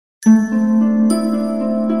Sabbath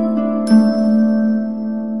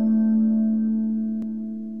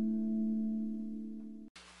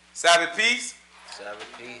peace. Sabbath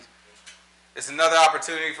peace. It's another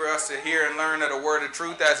opportunity for us to hear and learn of the word of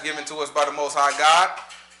truth that's given to us by the Most High God.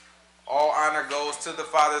 All honor goes to the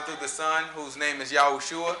Father through the Son, whose name is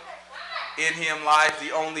Yahushua. In him lies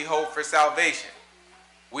the only hope for salvation.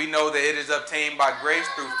 We know that it is obtained by grace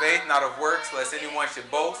through faith, not of works, lest anyone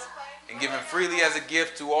should boast, and given freely as a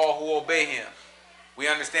gift to all who obey him. We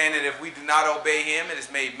understand that if we do not obey him, it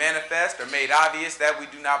is made manifest or made obvious that we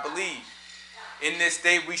do not believe. In this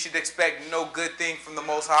state, we should expect no good thing from the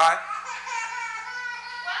Most High.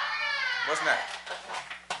 What's that?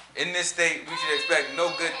 In this state, we should expect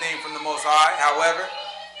no good thing from the Most High. However,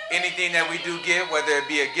 anything that we do give, whether it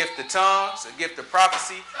be a gift of tongues, a gift of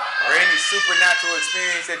prophecy, or any supernatural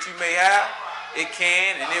experience that you may have, it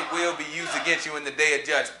can and it will be used against you in the day of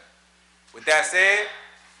judgment. With that said,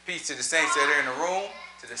 peace to the saints that are in the room,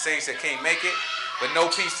 to the saints that can't make it, but no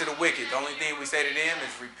peace to the wicked. The only thing we say to them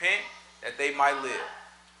is repent, that they might live.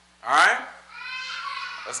 All right?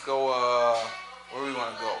 Let's go, where we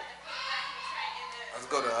want to go? Let's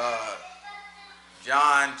go to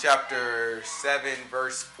John chapter 7,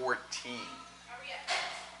 verse 14.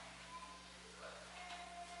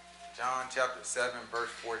 John chapter 7, verse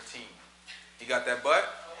 14. You got that, bud? It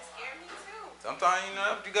scared me too. Sometimes you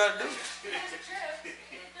know what you got to do. He just tripped. He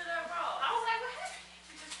did that wrong. I was like, what happened?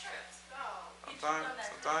 He just tripped. Sometimes,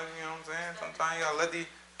 you know what I'm saying? Sometimes you gotta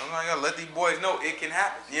let these boys know it can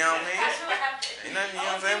happen. You know what I mean? That's what happened. You know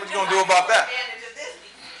what I'm saying? What you gonna do about that?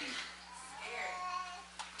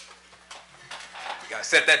 You gotta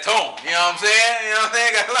set that tone. You know what I'm saying? You know what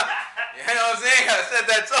I'm saying? Gotta set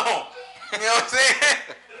that tone. You know what I'm saying?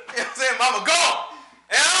 You know what I'm saying? Mama gone.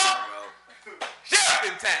 You know? Shut up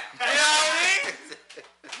in time. You know what I mean?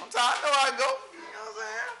 Sometimes I know how it go. You know what I'm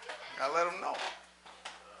saying? Gotta let them know.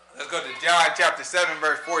 Let's go to John chapter 7,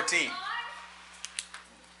 verse 14.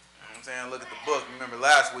 I'm saying, look at the book. Remember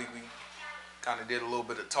last week we kind of did a little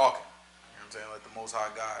bit of talking. You know what I'm saying? Let the Most High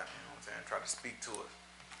God, you know what I'm saying, try to speak to us.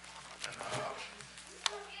 And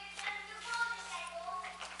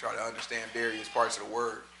try to understand various parts of the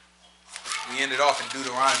word. We ended off in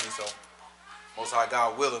Deuteronomy, so Most High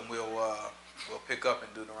God willing, we'll pick up in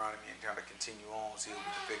Deuteronomy and kind of continue on, see what we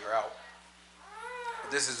can figure out. But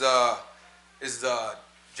this is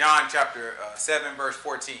John chapter 7, verse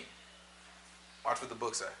 14. Watch what the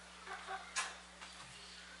book says.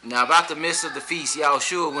 Now about the midst of the feast,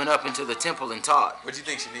 Yahushua went up into the temple and taught. What do you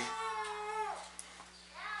think, Shanice?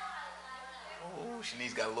 Oh,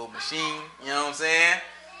 Shanice got a little machine. You know what I'm saying?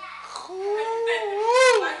 Ooh, you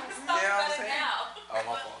know what I'm saying? Oh, my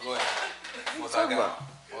fault. Go ahead.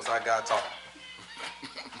 Most I got talking.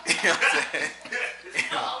 You know what I'm saying?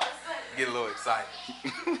 Get a little excited.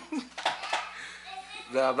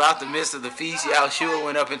 Now about the midst of the feast, Yahushua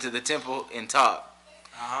went up into the temple and taught.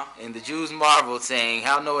 And the Jews marveled, saying,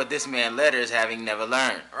 how knoweth this man letters, having never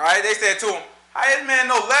learned? Right? They said to him, how this man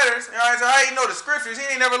know letters? Right? So how he know the scriptures? He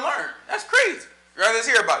ain't never learned. That's crazy. Right? Let's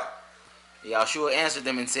hear about it. Yahushua answered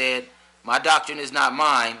them and said, my doctrine is not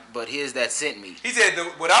mine, but his that sent me. He said,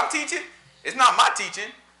 what I'm teaching, it's not my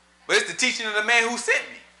teaching, but it's the teaching of the man who sent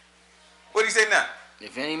me. What did he say now?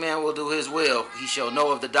 If any man will do his will, he shall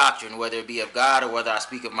know of the doctrine, whether it be of God or whether I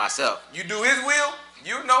speak of myself. You do his will,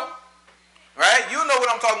 you know. Right? You know what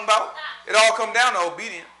I'm talking about. It all come down to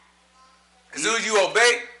obedience. As soon as you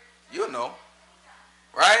obey, you'll know.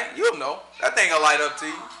 Right? You'll know. That thing will light up to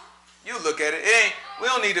you. You look at it. We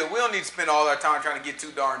don't need to spend all our time trying to get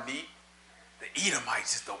too darn deep. The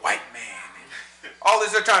Edomites is the white man. And all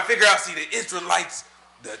this they're trying to figure out. See, the Israelites,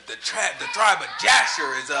 the tribe of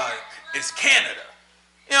Jasher is Canada.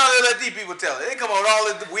 You know, they let these people tell it. They come up with all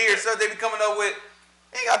this weird stuff they be coming up with.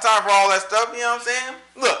 They ain't got time for all that stuff. You know what I'm saying?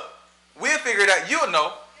 Look. We'll figure it out. You'll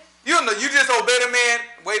know. You'll know. You just obey the man.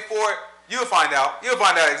 Wait for it. You'll find out. You'll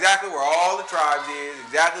find out exactly where all the tribes is,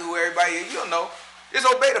 exactly who everybody is. You'll know. Just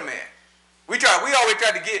obey the man. We always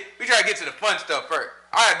try to get to the fun stuff first.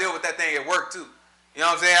 I gotta deal with that thing at work too. You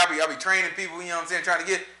know what I'm saying? I'll be training people. You know what I'm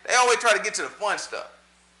saying? They always try to get to the fun stuff,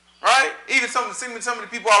 right? Even some of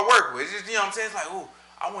the people I work with. It's just, you know what I'm saying? It's like, oh,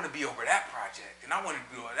 I want to be over that project, and I want to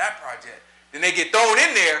be over that project. Then they get thrown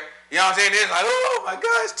in there. You know what I'm saying? It's like, oh my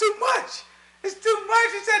God, it's too much. It's too much.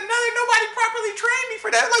 He said, nobody properly trained me for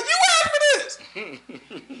that. Like, you asked for this.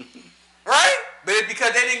 Right? But it's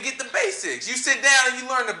because they didn't get the basics. You sit down and you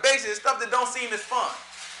learn the basics, stuff that don't seem as fun.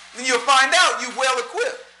 Then you'll find out you're well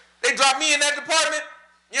equipped. They dropped me in that department.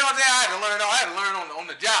 You know what I'm saying? I had to learn on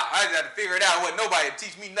the job. I just had to figure it out. Nobody to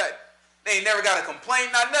teach me nothing. They ain't never got a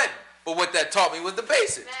complaint, not nothing. But what that taught me was the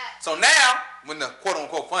basics. So now, when the quote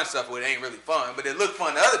unquote fun stuff, well, it ain't really fun, but it look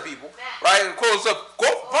fun to other people, right? And quote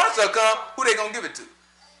fun stuff come, who they gonna give it to?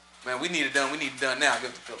 Man, we need it done. We need it done now. Give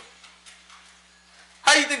it to Philip.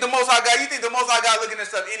 How you think the Most High God? You think the Most High God looking at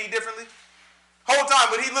stuff any differently? Whole time,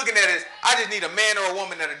 what he looking at is, I just need a man or a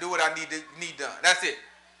woman that'll do what I need done. That's it.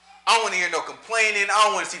 I don't want to hear no complaining. I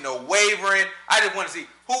don't want to see no wavering. I just want to see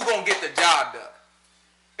who gonna get the job done.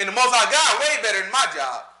 And the Most High God way better than my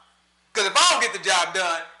job. Because if I don't get the job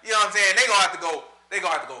done, you know what I'm saying, they gonna have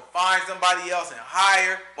to go find somebody else and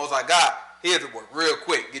hire. Most High God, he has to work real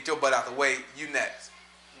quick. Get your butt out the way, you next.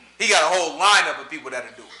 He got a whole lineup of people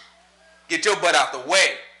that'll do it. Get your butt out the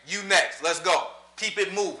way, you next. Let's go. Keep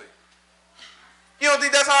it moving. You don't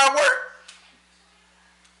think that's how it works?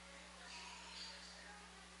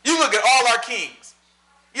 You look at all our kings.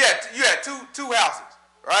 You had two houses,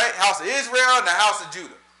 right? House of Israel and the house of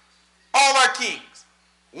Judah. All our kings,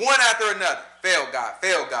 one after another. Fail God,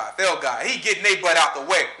 fail God, fail God. He getting their butt out the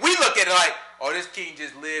way. We look at it like, oh, this king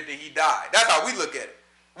just lived and he died. That's how we look at it.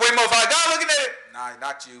 When Most High God looking at it, nah,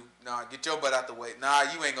 not you. Nah, get your butt out the way. Nah,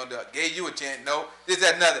 you ain't gonna do it. Gave you a chance. No, this,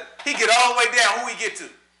 that, another. He get all the way down. Who he get to?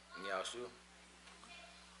 Yahshua.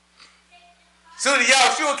 Soon as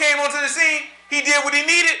Yahshua came onto the scene, he did what he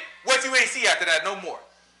needed. What you ain't see after that, no more.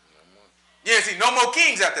 You ain't see no more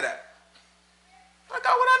kings after that. I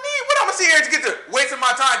got what I need. What I'm gonna sit here to get to wasting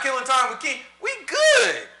my time, killing time with king? We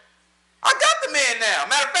good. I got the man now.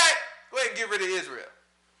 Matter of fact, go ahead and get rid of Israel.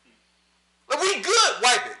 Look, we good.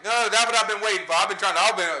 Wipe it. No, that's what I've been waiting for. I've been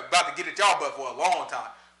about to get at y'all butt for a long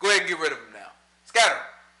time. Go ahead and get rid of them now. Scatter them.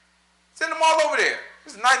 Send them all over there.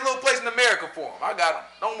 It's a nice little place in America for them. I got them.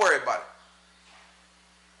 Don't worry about it.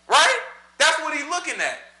 Right? That's what he's looking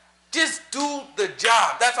at. Just do the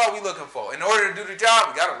job. That's all we're looking for. In order to do the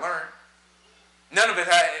job, we got to learn. None of us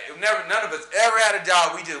ever had a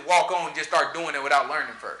job we just walk on and just start doing it without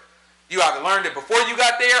learning first. You either learned it before you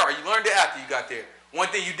got there or you learned it after you got there. One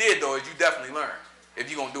thing you did, though, is you definitely learned. If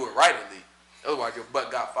you're going to do it right, at least. Otherwise, your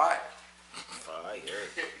butt got fired.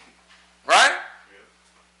 Right?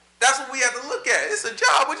 That's what we have to look at. It's a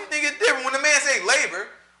job. What do you think is different? When the man say labor,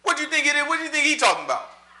 what do you think it is? What do you think he talking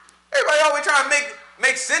about? Everybody always trying to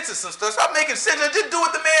make sense of some stuff. Stop making sense of it. Just do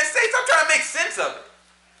what the man says. Stop trying to make sense of it.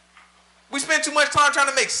 We spend too much time trying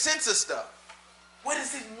to make sense of stuff. What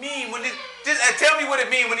does it mean? Tell me what it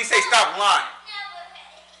means when he say stop lying.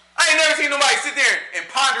 I ain't never seen nobody sit there and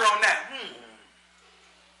ponder on that.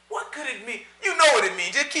 What could it mean? You know what it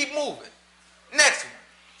means. Just keep moving. Next one.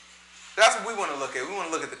 That's what we want to look at. We want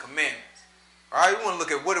to look at the commandments. All right? We want to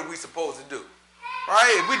look at what are we supposed to do. All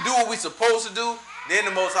right? If we do what we're supposed to do, then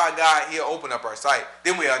the Most High God, he'll open up our sight.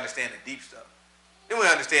 Then we understand the deep stuff. Then we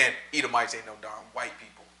understand Edomites ain't no darn white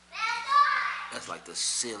people. That's like the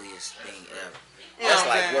silliest thing ever. You That's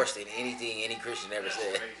like worse than anything any Christian ever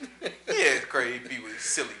said. Yeah, it's crazy. People,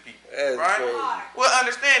 silly people. That's right? crazy. We'll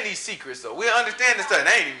understand these secrets, though. We'll understand this stuff.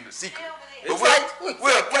 That ain't even a secret. But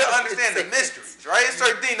we'll understand the mysteries, right? It's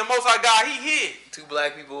certain things the Most High God, he hid. Two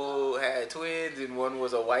black people had twins, and one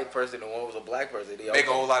was a white person and one was a black person. They Make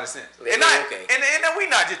a whole lot of sense. They And okay. we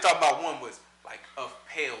not just talking about one was like of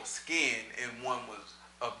pale skin and one was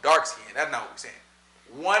of dark skin. That's not what we're saying.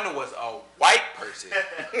 One was a white person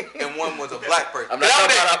and one was a black person. I'm not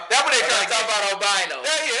talking about Yeah, albino. that's what they trying.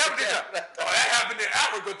 That happened in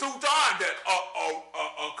Africa 2 times. That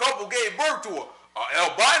a couple gave birth to a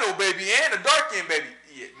albino baby and a dark skinned baby.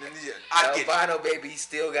 Yeah, I get albino baby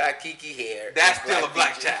still got kiki hair. That's still a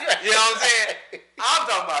black child. You know what I'm saying? I'm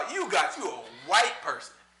talking about you got you a white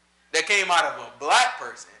person that came out of a black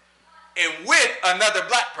person and with another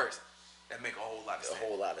black person. That make a whole lot of sense. A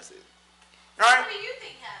whole lot of sense. All right? What do you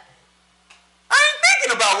think happened? I ain't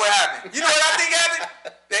thinking about what happened. You know what I think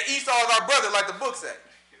happened? That Esau is our brother, like the book said.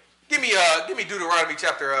 Give me Deuteronomy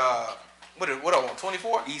chapter what I want,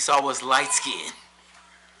 24? Esau was light skinned.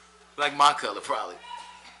 Like my color, probably.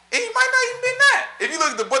 And he might not even been that. If you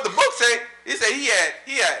look at what the book say, it say he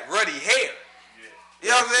had ruddy hair. You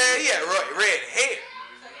know what I'm saying? He had red hair.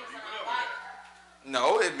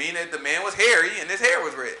 No, it mean that the man was hairy and his hair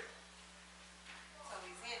was red.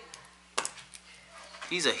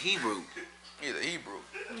 He's a Hebrew. He's a Hebrew.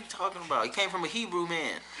 What are you talking about? He came from a Hebrew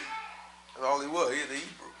man. That's all he was. He's a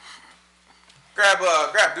Hebrew. Grab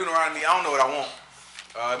Deuteronomy. I don't know what I want.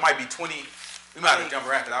 It might be 20. We might have to jump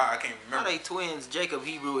around to that. I can't remember. How they twins? Jacob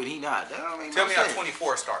Hebrew and he not. That don't make Tell no me sense. how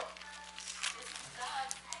 24 start.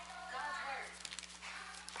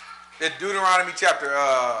 It's Deuteronomy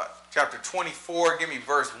chapter 24. Give me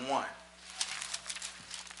verse 1.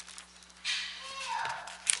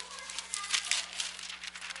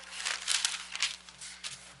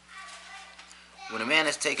 When a man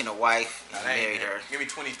has taken a wife and married her. Give me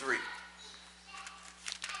 23.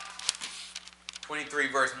 23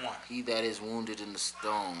 verse 1. He that is wounded in the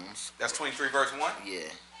stones. That's 23 verse 1? Yeah.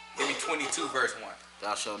 Give me 22 verse 1.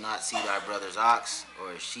 Thou shalt not see thy brother's ox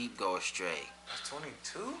or his sheep go astray. That's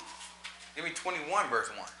 22? Give me 21 verse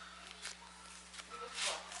 1.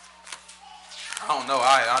 I don't know.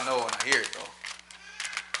 I know when I hear it though.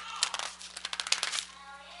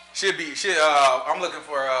 I'm looking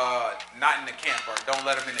for not in the camp, or don't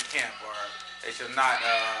let them in the camp, or they shall not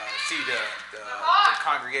see the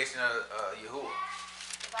congregation of Yahuwah.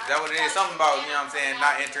 Is that what it is? Something about, you know what I'm saying,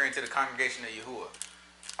 not enter into the congregation of Yahuwah.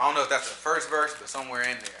 I don't know if that's the first verse, but somewhere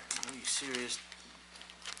in there. Are you serious?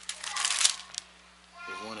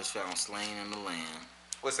 If one is found slain in the land.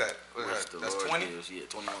 What's that? That's 20? Yeah,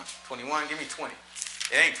 21. 21? Give me 20.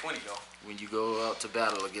 It ain't 20 though. When you go out to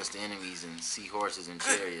battle against the enemies and see horses and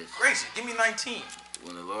chariots. Gracious, give me 19.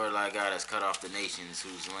 When the Lord thy God has cut off the nations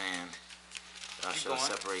whose land thou shalt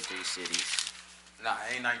separate 3 cities. Nah,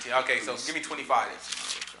 it ain't 19. Okay, so give me 25.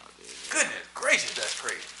 Goodness gracious, that's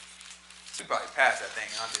crazy. We probably passed that thing.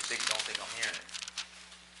 I just don't think I'm hearing it.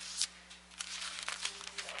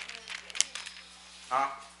 Huh?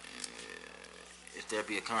 If there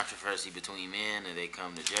be a controversy between men and they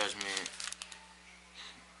come to judgment.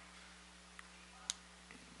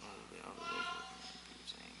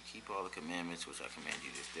 Keep all the commandments which I command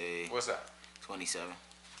you this day. What's that? 27. And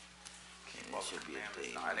it should be a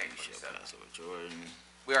day when you shall pass over Jordan.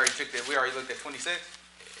 We already looked at 26.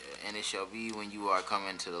 And it shall be when you are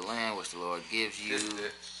coming to the land which the Lord gives you.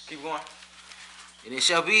 Keep going. And it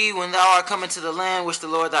shall be when thou art coming to the land which the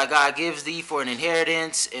Lord thy God gives thee for an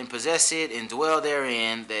inheritance, and possess it, and dwell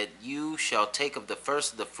therein, that you shall take of the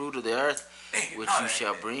first of the fruit of the earth, which you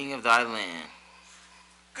shall bring of thy land.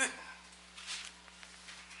 Good.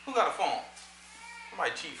 Who got a phone?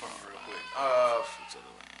 Somebody cheat from me real quick.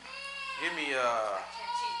 Give me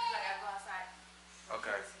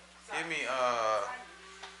okay. Give me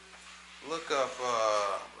look up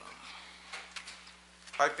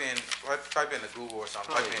type in the Google or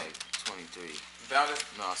something. Probably like 23. You found it?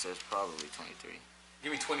 No, it says probably 23.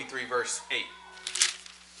 Give me 23 verse 8.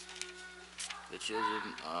 The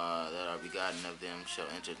children that are begotten of them shall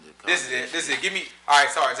enter the congregation. This is it. Give me. All right,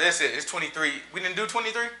 sorry. So this is it. It's 23. We didn't do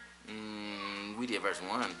 23? We did verse 1.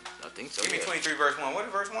 I think so. Give me 23 verse 1. What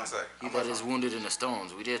did verse 1 say? He that is wounded in the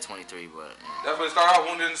stones. We did 23, but... That's what it started out,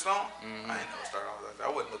 wounded in the stone? I didn't know it started off like that. I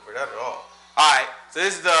wouldn't look for that at all. All right. So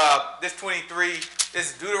this is this 23. This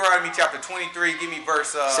is Deuteronomy chapter 23. Give me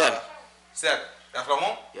verse 7. That's what I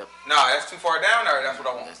want? Yep. No, that's too far down, or that's what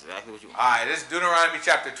I want? That's exactly what you want. All right. This is Deuteronomy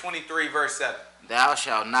chapter 23, verse 7. Thou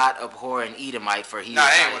shalt not abhor an Edomite, for he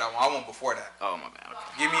that ain't what I want. I want before that. Oh, my bad.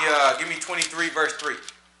 Okay. Give me 23, verse 3.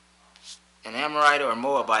 An Amorite or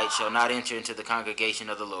Moabite shall not enter into the congregation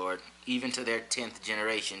of the Lord. Even to their 10th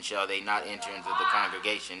generation shall they not enter into the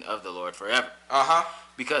congregation of the Lord forever.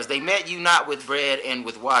 Because they met you not with bread and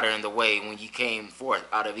with water in the way when you came forth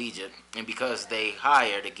out of Egypt, and because they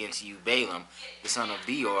hired against you Balaam, the son of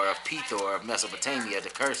Beor of Pethor of Mesopotamia, to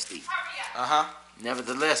curse thee.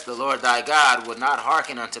 Nevertheless, the Lord thy God would not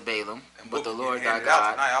hearken unto Balaam, but the Lord thy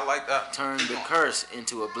God turned the curse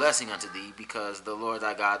into a blessing unto thee, because the Lord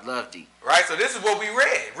thy God loved thee. Right, so this is what we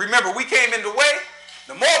read. Remember, we came in the way.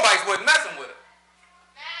 The Moabites wasn't messing with us.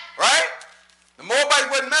 Right? The Moabites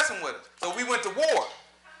wasn't messing with us. So we went to war.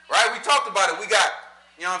 Right? We talked about it. We got,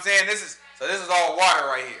 you know what I'm saying? This is all water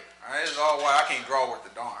right here. All right? This is all water. I can't draw worth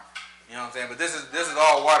the darn. You know what I'm saying? But this is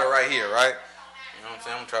all water right here, right? You know what I'm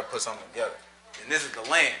saying? I'm going to try to put something together. And this is the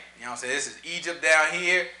land. You know what I'm saying? This is Egypt down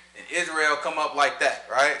here, and Israel come up like that,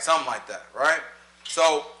 right? Something like that, right?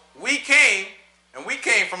 So we came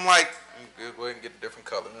from like, go ahead and get a different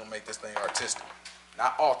color. We're going to make this thing artistic.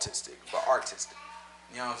 Not autistic, but artistic.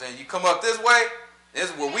 You know what I'm saying? You come up this way, this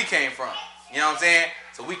is where we came from. You know what I'm saying?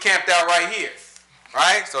 So we camped out right here,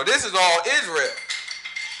 right? So this is all Israel.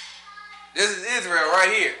 This is Israel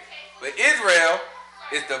right here. But Israel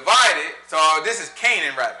is divided. So this is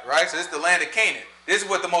Canaan, rather, right? So this is the land of Canaan. This is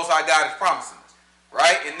what the Most High God is promising us,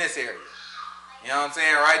 right? In this area. You know what I'm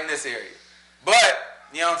saying? Right in this area. But,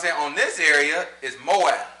 you know what I'm saying? On this area is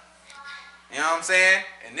Moab. You know what I'm saying?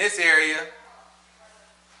 And this area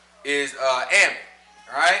is Ammon,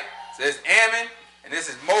 right? So it's Ammon, and this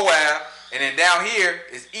is Moab, and then down here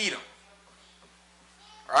is Edom.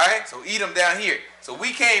 Right? So Edom down here. So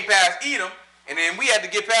we came past Edom, and then we had to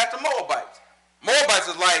get past the Moabites. Moabites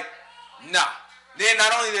was like, nah. Then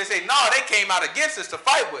not only did they say, nah, they came out against us to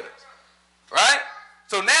fight with us. Right?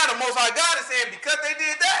 So now the Most High God is saying, because they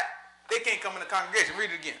did that, they can't come in the congregation.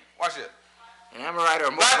 Read it again. Watch it. An Amorite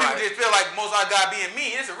or Moabite. A lot of people just feel like the Most High God being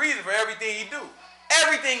mean. It's a reason for everything he do.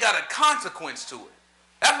 Everything got a consequence to it.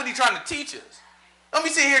 That's what he's trying to teach us. Don't be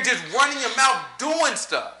sitting here just running your mouth doing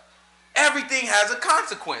stuff. Everything has a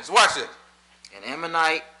consequence. Watch this. An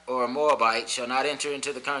Ammonite or a Moabite shall not enter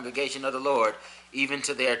into the congregation of the Lord, even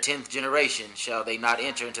to their 10th generation shall they not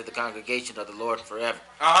enter into the congregation of the Lord forever.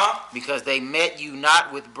 Because they met you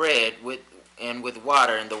not with bread and with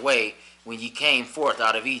water in the way when ye came forth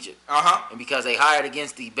out of Egypt. And because they hired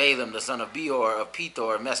against thee Balaam the son of Beor of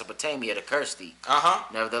Pethor of Mesopotamia to curse thee.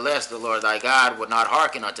 Nevertheless, the Lord thy God would not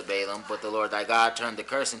hearken unto Balaam, but the Lord thy God turned the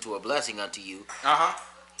curse into a blessing unto you.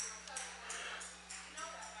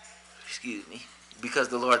 Excuse me. Because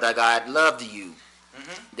the Lord thy God loved you.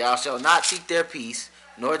 Thou shalt not seek their peace,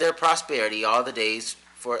 nor their prosperity all the days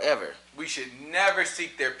forever. We should never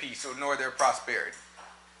seek their peace nor their prosperity.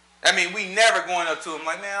 I mean, we never going up to them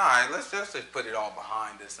like, man, all right, let's just put it all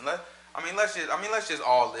behind us, and let's just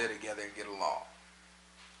all live together and get along.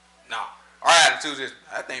 No, our attitude is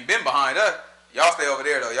that thing been behind us. Y'all stay over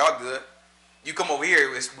there though. Y'all good. You come over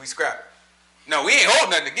here, we scrap it. No, we ain't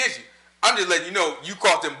holding nothing against you. I'm just letting you know you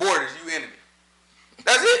crossed them borders, you enemy.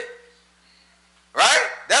 That's it. Right?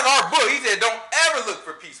 That's our book. He said, don't ever look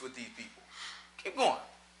for peace with these people. Keep going.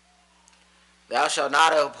 Thou shalt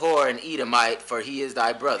not abhor an Edomite, for he is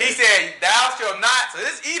thy brother. He said, thou shalt not. So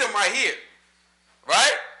this Edom right here.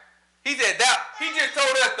 Right? He said, he just told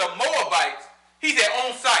us the Moabites. He said,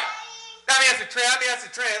 on site. I mean, that's a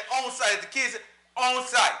trend. On site. The kids, on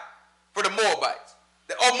site. For the Moabites.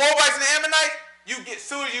 The Moabites and the Ammonites, you get, as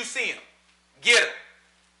soon as you see them, get them.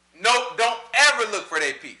 No, don't ever look for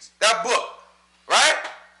their peace. That book. Right?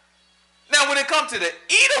 Now, when it comes to the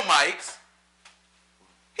Edomites,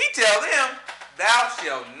 he tells them, thou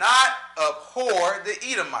shalt not abhor the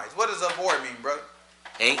Edomites. What does abhor mean, brother?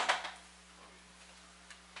 Hate.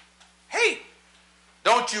 Hate.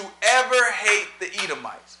 Don't you ever hate the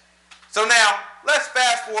Edomites. So now, let's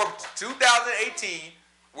fast forward to 2018,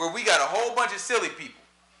 where we got a whole bunch of silly people.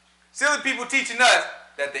 Silly people teaching us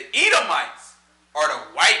that the Edomites are the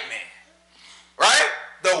white man. Right?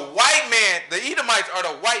 The white man, the Edomites are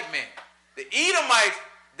the white man. The Edomites,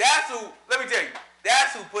 that's who, let me tell you,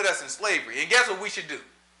 that's who put us in slavery. And guess what we should do?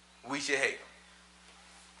 We should hate them.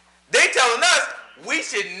 They telling us we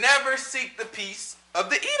should never seek the peace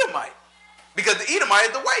of the Edomite. Because the Edomite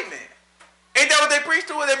is the white man. Ain't that what they preach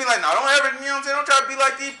to us? They be like, no, don't ever, you know what I'm saying? Don't try to be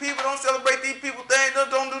like these people. Don't celebrate these people things.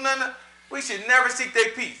 Don't do nothing. We should never seek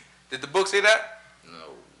their peace. Did the book say that?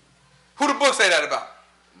 No. Who the book say that about?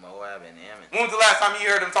 Moab and Ammon. When was the last time you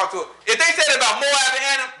heard them talk to it? If they said it about Moab and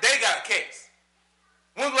Ammon, they got a case.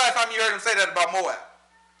 When was the last time you heard them say that about Moab?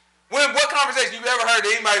 What conversation you ever heard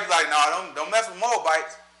that anybody be like, no, don't mess with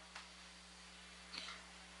Moabites?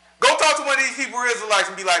 Go talk to one of these Hebrew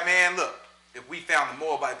Israelites and be like, man, look, if we found the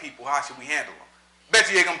Moabite people, how should we handle them?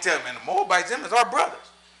 Bet you ain't going to tell me, man, the Moabites, them is our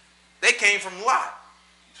brothers. They came from Lot.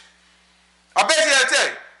 I bet you that'll tell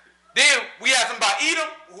you. Then we ask them about Edom,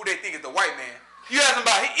 who they think is the white man. You ask them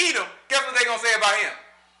about Edom, guess what they going to say about him?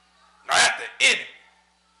 Now that's the enemy.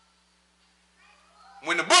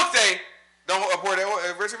 When the book say, don't abhor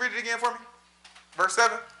that, verse, read it again for me. Verse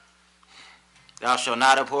 7. Thou shalt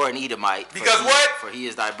not abhor an Edomite. Because what? For he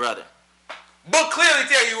is thy brother. Book clearly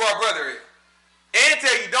tell you who our brother is. And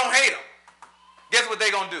tell you don't hate him. Guess what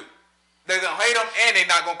they going to do? They're going to hate him and they're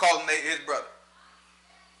not going to call him his brother.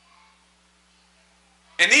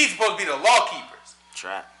 And these supposed to be the law keepers.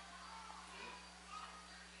 Trap.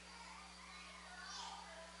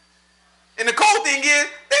 And the cool thing is,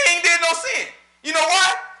 they ain't did no sin. You know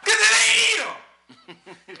why? Because it ain't Edom.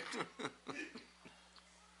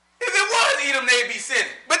 If it was Edom, they'd be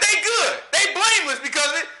sinning. But they good. They blameless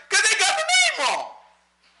because they got the name wrong.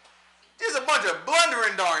 Just a bunch of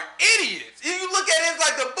blundering darn idiots. If you look at it, it's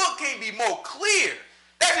like the book can't be more clear.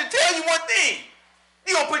 That should tell you one thing.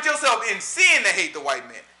 You're going to put yourself in sin to hate the white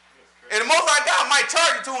man. And the Most High God might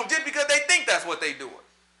charge it to them just because they think that's what they doing.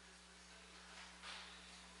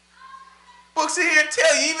 Book sit here and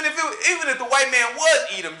tell you, even if the white man was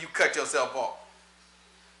Edom, you cut yourself off.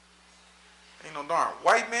 Ain't no darn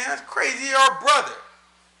white man. That's crazy. You're our brother.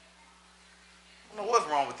 I don't know what's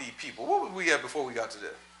wrong with these people. What was we at before we got to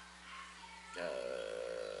this?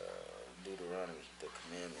 Deuteronomy, the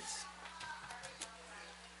commandments.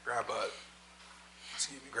 Grab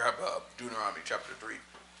Deuteronomy chapter 3,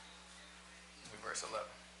 verse 11.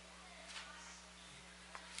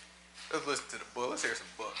 Let's listen to the book. Let's hear some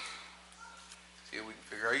books. See if we can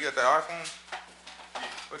figure out. You got that iPhone?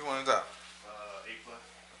 Which one is that? 8 Plus.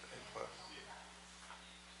 8 Plus.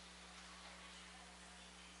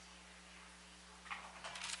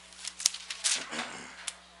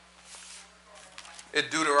 It's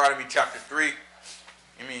Deuteronomy chapter 3.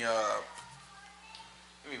 Give me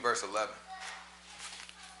verse 11.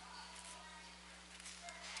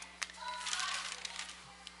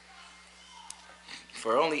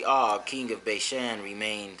 For only Og, king of Bashan,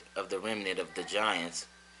 remained of the remnant of the giants.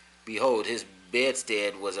 Behold, his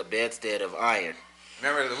bedstead was a bedstead of iron.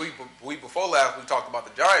 Remember the week before last, we talked about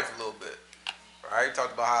the giants a little bit, right? We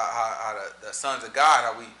talked about how the sons of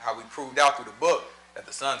God, how we proved out through the book that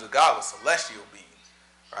the sons of God were celestial beings,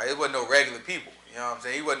 right? It wasn't no regular people. You know what I'm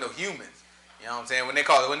saying? He wasn't no humans. You know what I'm saying? When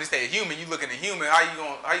they say a human, you looking at a human. How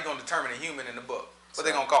you gonna determine a human in the book? What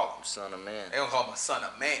they gonna call him? Son of man. They gonna call him a son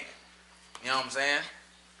of man. You know what I'm saying?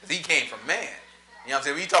 Because he came from man. You know what I'm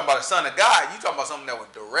saying? When you talk about a son of God, you talking about something that was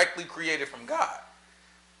directly created from God.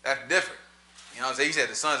 That's different. You know what I'm saying? He said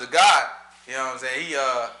the sons of God. You know what I'm saying?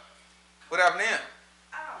 What happened to him?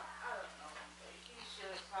 I don't know. He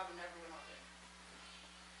should probably never went on there.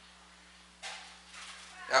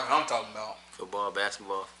 That's what I'm talking about. Football,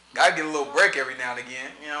 basketball. Gotta get a little break every now and again.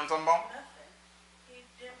 You know what I'm talking about? Nothing. He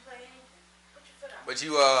didn't play anything. Put your foot out. But you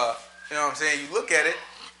know what I'm saying? You look at it,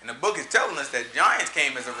 and the book is telling us that giants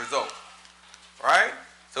came as a result, right?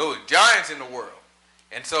 So it was giants in the world.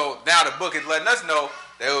 And so now the book is letting us know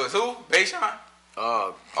that it was who? Bashan?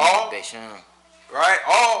 Oh, Bashan. Right?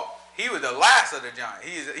 Og, he was the last of the giants.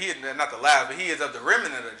 He is not the last, but he is of the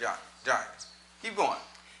remnant of the giants. Keep going.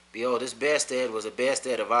 Behold, this bedstead was a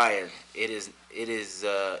bedstead of iron. It is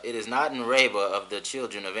not in Reba of the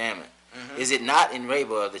children of Ammon. Mm-hmm. Is it not in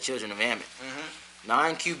Reba of the children of Ammon? Mm-hmm.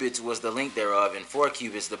 9 cubits was the length thereof, and 4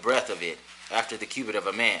 cubits the breadth of it, after the cubit of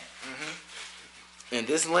a man. Mm-hmm. In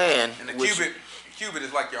this land, and the cubit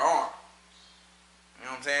is like your arm. You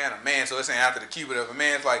know what I'm saying? A man, so it's saying after the cubit of a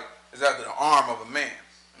man, it's after the arm of a man.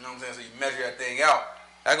 You know what I'm saying? So you measure that thing out.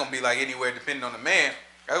 That's going to be like anywhere, depending on the man,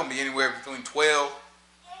 that's going to be anywhere between 12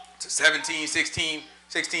 to 17, 16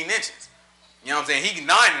 inches. You know what I'm saying? He can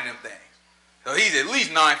 9 of them things. So he's at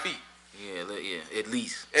least 9 feet. Yeah, at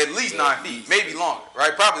least. At least 9 feet. Maybe longer,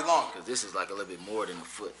 right? Probably longer. Because this is like a little bit more than a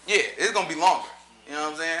foot. Yeah, it's going to be longer. You know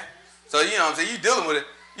what I'm saying? So, you know what I'm saying?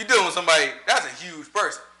 You dealing with somebody, that's a huge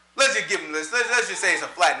person. Let's just give him this. Let's just say it's a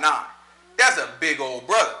flat 9. That's a big old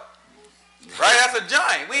brother. Right? That's a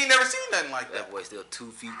giant. We ain't never seen nothing like that. That boy's still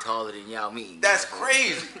 2 feet taller than Yao Ming. That's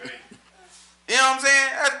crazy. You know what I'm saying?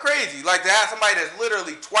 That's crazy. Like to have somebody that's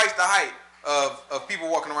literally twice the height of people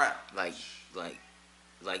walking around.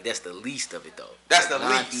 Like that's the least of it though. That's the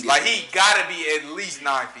least. Like he gotta be at least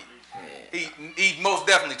 9 feet. Yeah. He's most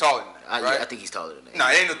definitely taller than that. Right? I think he's taller than that. No,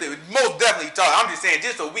 it ain't no thing. Most definitely taller. I'm just saying,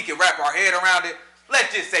 just so we can wrap our head around it.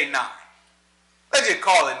 Let's just say 9. Let's just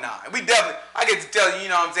call it 9. We definitely. I get to tell you, you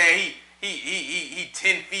know what I'm saying? He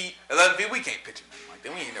 10 feet, 11 feet. We can't picture nothing like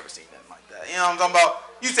that. We ain't never seen nothing like that. You know what I'm talking about?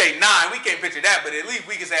 You say 9, we can't picture that, but at least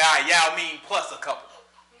we can say, all right, Yao Ming plus a couple.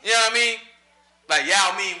 You know what I mean? Like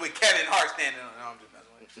Yao Ming with Kevin Hart standing on. No, I'm just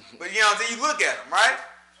messing with you. But you know what I'm saying? You look at him, right?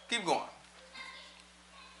 Keep going.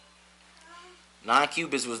 9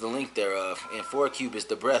 cubits was the length thereof, and 4 cubits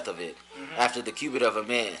the breadth of it, after the cubit of a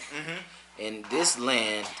man. In this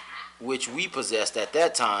land which we possessed at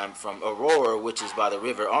that time, from Aurora, which is by the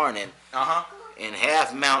river Arnon, and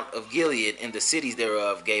half Mount of Gilead, and the cities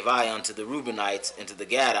thereof, gave I unto the Reubenites and to the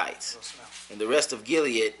Gadites, and the rest of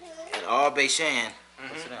Gilead, and all Bashan.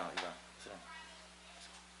 Sit down, sit down.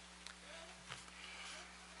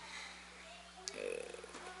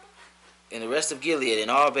 And the rest of Gilead and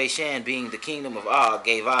all Bashan, being the kingdom of Og,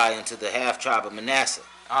 gave I unto the half tribe of Manasseh.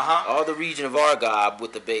 All the region of Argob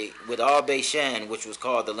with all Bashan, which was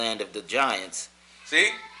called the land of the giants.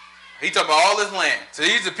 See? He talking about all this land. So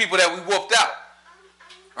these are people that we whooped out.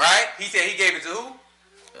 Right? He said he gave it to who?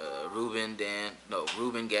 Reuben,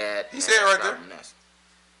 Gad. He said it right there. Manasseh.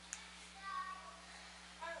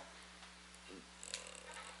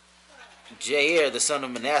 Jair, the son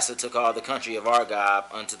of Manasseh, took all the country of Argob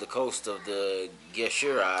unto the coast of the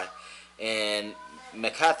Geshuri and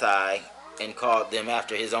Meccathai, and called them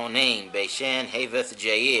after his own name, Bashan Haveth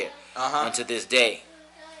Jair, unto this day.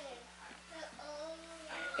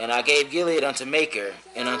 And I gave Gilead unto Maker,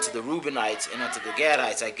 and unto the Reubenites, and unto the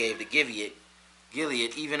Gadites I gave the Gilead,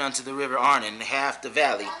 even unto the river Arnon, half the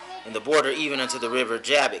valley, and the border even unto the river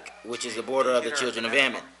Jabbok, which is the border of the children of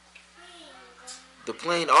Ammon. The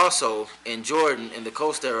plain also, in Jordan, and the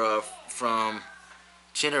coast thereof, from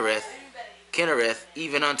Kinnereth,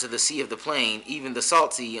 even unto the sea of the plain, even the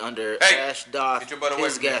salt sea under Ashdod,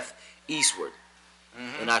 Pisgath, eastward.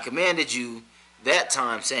 And I commanded you that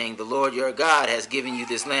time, saying, the Lord your God has given you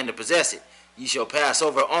this land to possess it. Ye shall pass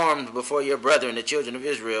over armed before your brethren, the children of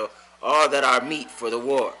Israel, all that are meet for the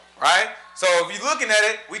war. Right? So if you're looking at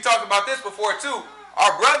it, we talked about this before too.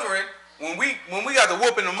 Our brethren, when we got the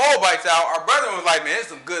whooping the Moabites out, our brethren was like, man, it's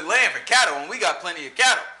some good land for cattle, and we got plenty of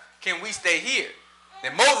cattle. Can we stay here?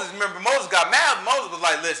 Then Moses got mad. Moses was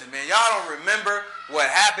like, listen, man, y'all don't remember what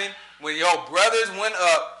happened when your brothers went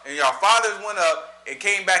up and your fathers went up and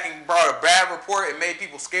came back and brought a bad report and made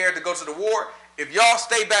people scared to go to the war, if y'all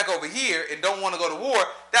stay back over here and don't want to go to war,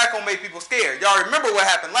 that's going to make people scared. Y'all remember what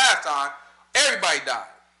happened last time? Everybody died.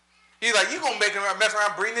 He's like, you going to make them mess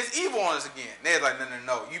around, bring this evil on us again. And they're like,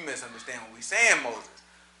 no, you misunderstand what we're saying, Moses.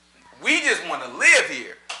 We just want to live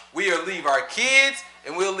here. We'll leave our kids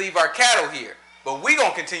and we'll leave our cattle here. But we going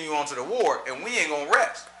to continue on to the war and we ain't going to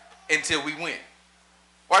rest until we win.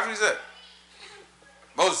 Watch what he said.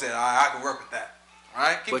 Moses said, I can work with that. All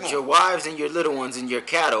right, keep but going. Your wives and your little ones and your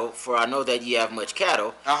cattle, for I know that ye have much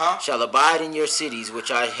cattle, shall abide in your cities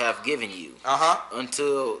which I have given you,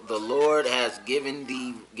 until the Lord has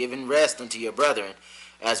given rest unto your brethren,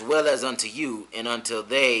 as well as unto you, and until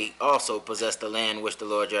they also possess the land which the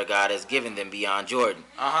Lord your God has given them beyond Jordan.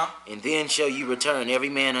 And then shall you return every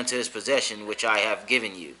man unto his possession which I have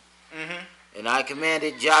given you. And I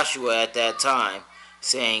commanded Joshua at that time,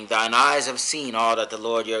 saying, thine eyes have seen all that the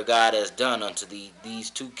Lord your God has done unto these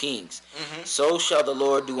two kings. So shall the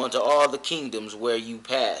Lord do unto all the kingdoms where you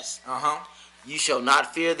pass. You shall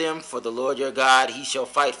not fear them, for the Lord your God, he shall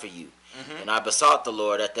fight for you. And I besought the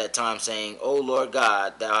Lord at that time, saying, O Lord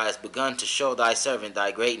God, thou hast begun to show thy servant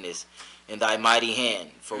thy greatness and thy mighty hand.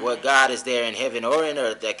 For what God is there in heaven or in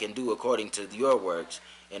earth that can do according to your works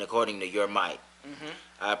and according to your might?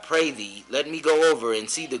 I pray thee, let me go over and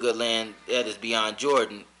see the good land that is beyond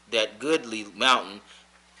Jordan, that goodly mountain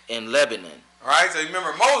in Lebanon. All right, so you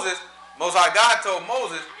remember Moses, Most High God told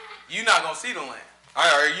Moses, you're not going to see the land. All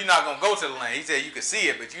right, or you're not going to go to the land. He said you can see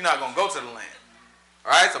it, but you're not going to go to the land.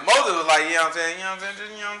 All right, so Moses was like, you know what I'm saying? You know what I'm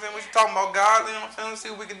saying? You know what I'm saying? What you talking about, God? You know what I'm saying? Let's see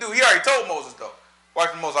what we can do. He already told Moses, though.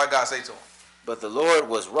 Watch what Most High God say to him. But the Lord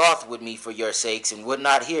was wroth with me for your sakes, and would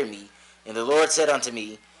not hear me. And the Lord said unto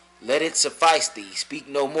me, let it suffice thee, speak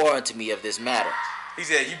no more unto me of this matter. He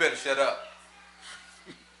said, you better shut up.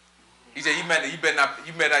 He said, you better not,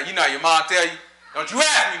 you know your mom tell you, don't you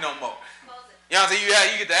ask me no more. You know what I'm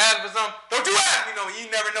saying? You get to ask for something, don't you ask me no more. You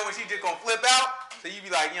never know when she just going to flip out. So you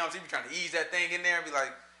be like, you know what I'm saying, you be trying to ease that thing in there and be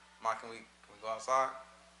like, Ma, can we go outside?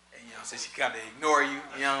 And you know what I'm saying, she kind of ignore you,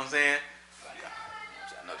 you know what I'm saying? Like,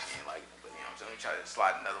 I know she ain't like it, but you know what I'm saying, we try to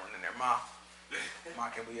slide another one in there. Ma,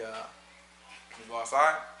 can we go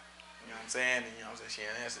outside? You know what I'm saying? And you know what I'm saying? She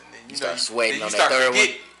ain't answering. Then you start know, sweating then you on start that third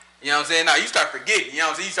forgetting. one. You know what I'm saying? Now you start forgetting. You know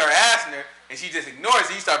what I'm saying? You start asking her, and she just ignores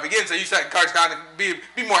it. You start forgetting, so you start kind of be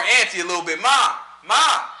more antsy a little bit. Ma,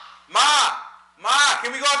 can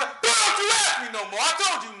we go outside? Don't you ask me no more. I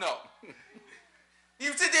told you no. You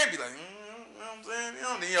sit there and be like, you know what I'm saying? You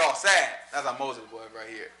know, then you're all sad. That's how Moses was right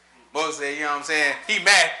here. Moses said, you know what I'm saying? He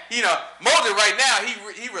mad. You know, Moses right now,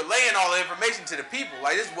 he relaying all the information to the people.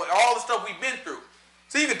 Like, this is what all the stuff we've been through.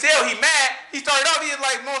 So you can tell he mad. He started off, he was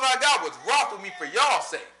like, Most High God was wroth with me for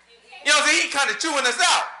y'all's sake. You know what I'm saying? He kind of chewing us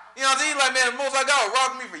out. You know what I'm saying? He's like, man, Most High God was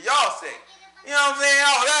wroth with me for y'all's sake. You know what I'm saying?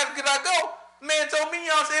 Oh, that could I go? Man told me,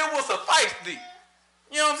 you know what I'm saying, it will suffice thee.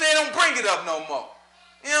 You know what I'm saying? Don't bring it up no more.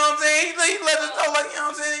 You know what I'm saying? He let us know, like, you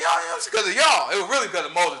know what I'm saying? Y'all, you know, it's because of y'all. It was really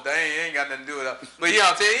because of Moses. That ain't got nothing to do with it. But you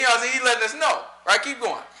know what I'm saying? You know what I'm saying? He letting us know. Right? Keep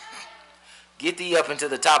going. Get thee up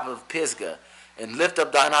into the top of Pisgah, and lift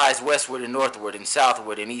up thine eyes westward and northward and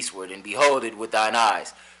southward and eastward, and behold it with thine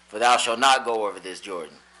eyes, for thou shalt not go over this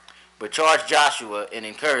Jordan. But charge Joshua, and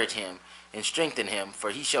encourage him, and strengthen him, for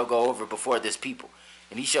he shall go over before this people,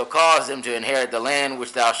 and he shall cause them to inherit the land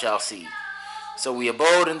which thou shalt see. So we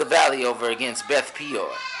abode in the valley over against Beth Peor.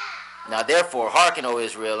 Now therefore hearken, O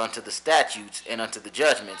Israel, unto the statutes and unto the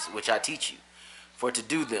judgments which I teach you, for to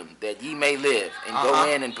do them, that ye may live, and go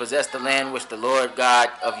in and possess the land which the Lord God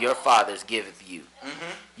of your fathers giveth you.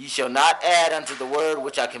 Ye shall not add unto the word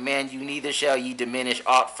which I command you, neither shall ye diminish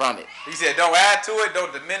aught from it. He said, don't add to it,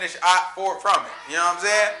 don't diminish aught from it. You know what I'm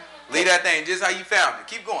saying? Leave that thing just how you found it.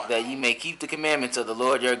 Keep going. That ye may keep the commandments of the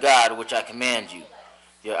Lord your God, which I command you.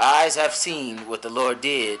 Your eyes have seen what the Lord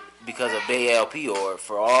did because of Baal Peor,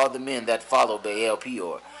 for all the men that follow Baal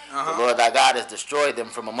Peor. The Lord thy God has destroyed them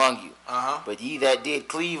from among you. But ye that did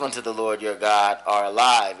cleave unto the Lord your God are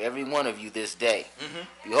alive, every one of you this day.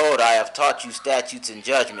 Behold, I have taught you statutes and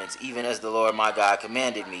judgments, even as the Lord my God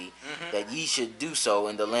commanded me, that ye should do so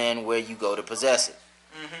in the land where you go to possess it.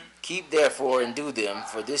 Keep therefore and do them,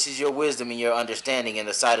 for this is your wisdom and your understanding in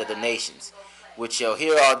the sight of the nations, which shall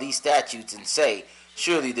hear all these statutes and say,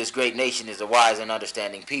 surely this great nation is a wise and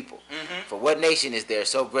understanding people. For what nation is there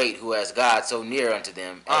so great who has God so near unto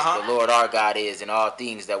them as the Lord our God is in all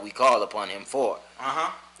things that we call upon him for?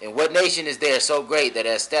 And what nation is there so great that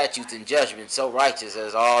has statutes and judgments so righteous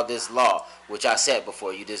as all this law which I set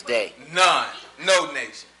before you this day? None. No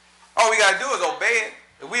nation. All we got to do is obey it.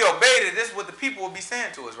 If we obeyed it, this is what the people will be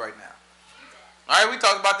saying to us right now. All right, we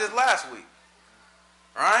talked about this last week.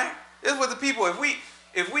 All right, this is what the people. If we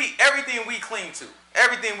everything we cling to,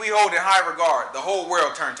 everything we hold in high regard, the whole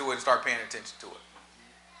world turn to it and start paying attention to it.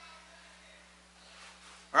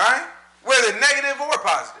 All right, whether negative or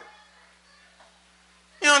positive.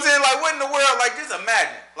 You know what I'm saying? Like, what in the world? Like, just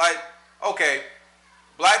imagine. Like, okay,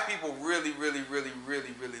 black people really, really, really,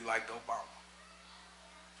 really, really liked Obama.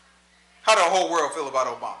 How the whole world feel about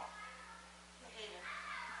Obama?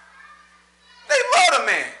 They love the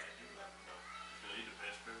man.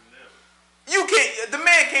 The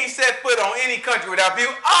man can't set foot on any country without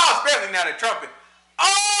people. Oh, especially now that Trump is.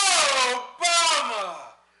 Oh, Obama.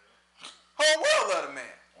 Whole world love the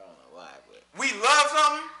man. I don't know why, but we love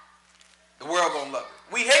something, the world gonna love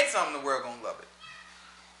it. We hate something, the world gonna love it.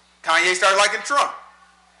 Kanye started liking Trump.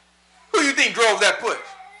 Who you think drove that push?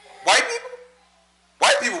 White people?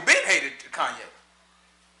 White people been hated Kanye.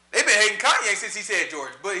 They've been hating Kanye since he said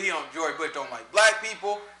George Bush don't like black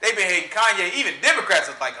people. They've been hating Kanye. Even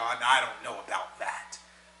Democrats are like, oh, I don't know about that.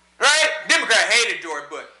 Right? Democrats hated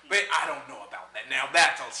George Bush, but I don't know about that. Now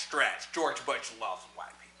that's a stretch. George Bush loves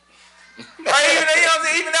white people. Right? Even, you know what I'm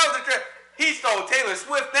saying? Even that was a stretch. He stole Taylor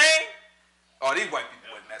Swift thing. Oh, these white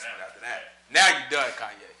people wasn't messing with after that. Now you done,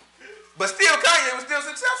 Kanye. But still, Kanye was still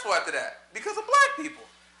successful after that because of black people.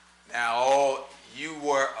 Now, oh, you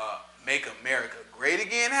wore a Make America Great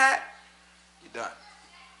Again hat, you're done.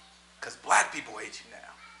 Because black people hate you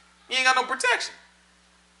now. You ain't got no protection.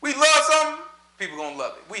 We love something, people gonna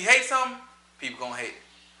love it. We hate something, people gonna hate it.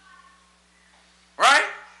 Right?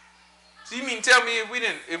 So you mean tell me if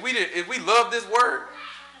we love this word,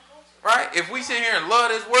 right? If we sit here and love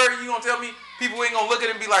this word, you gonna tell me people ain't gonna look at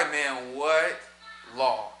it and be like, man, what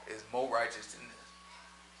law is more righteous than this?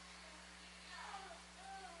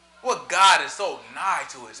 What God is so nigh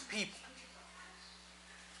to his people?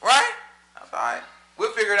 Right? That's all right.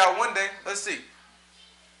 We'll figure it out one day. Let's see.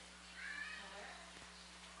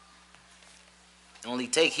 Only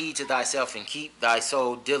take heed to thyself and keep thy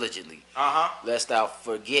soul diligently, lest thou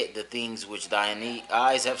forget the things which thine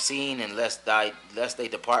eyes have seen, and lest they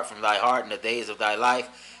depart from thy heart in the days of thy life.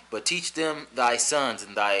 But teach them thy sons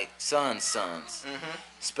and thy sons' sons,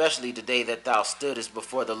 especially the day that thou stoodest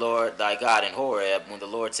before the Lord thy God in Horeb, when the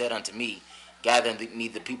Lord said unto me, gather me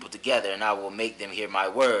the people together, and I will make them hear my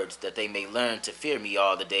words, that they may learn to fear me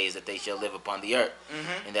all the days that they shall live upon the earth,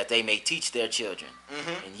 and that they may teach their children.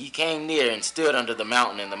 And ye came near and stood under the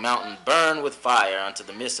mountain, and the mountain burned with fire unto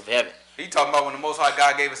the midst of heaven. He talking about when the Most High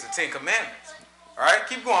God gave us the 10 Commandments. All right,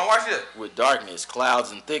 keep going. Watch this. With darkness,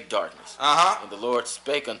 clouds, and thick darkness. And the Lord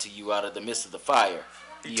spake unto you out of the midst of the fire.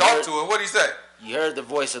 He talked to it. What did he say? You heard the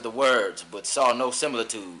voice of the words, but saw no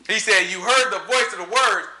similitude. He said, you heard the voice of the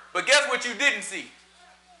words, but guess what you didn't see?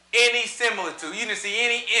 Any similitude. You didn't see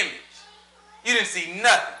any image. You didn't see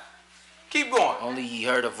nothing. Keep going. Only ye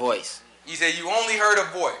heard a voice. He said you only heard a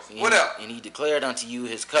voice. What else? And he declared unto you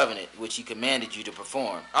his covenant, which he commanded you to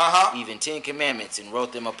perform. Even 10 commandments, and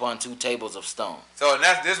wrote them upon 2 tables of stone. So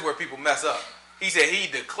this is where people mess up. He said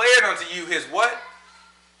he declared unto you his what?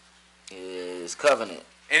 His covenant.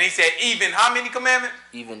 And he said even how many commandments?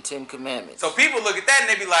 Even 10 commandments. So people look at that and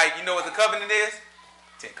they be like, you know what the covenant is?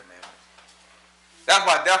 10 commandments.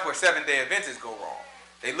 That's where Seventh-day Adventists go wrong.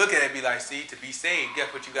 They look at it and be like, see, to be saved,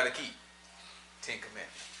 guess what you got to keep? 10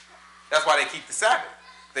 commandments. That's why they keep the Sabbath.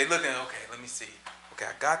 They look at, okay, let me see. Okay,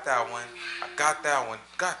 I got that one. I got that one.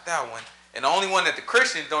 Got that one. And the only one that the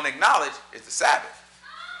Christians don't acknowledge is the Sabbath.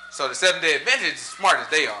 So the Seventh-day Adventists, as smart as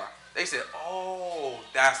they are, they said, oh,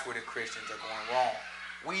 that's where the Christians are going wrong.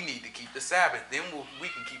 We need to keep the Sabbath. Then we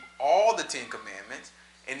can keep all the 10 commandments.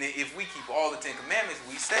 And then if we keep all the 10 commandments,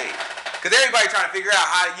 we save. Because everybody trying to figure out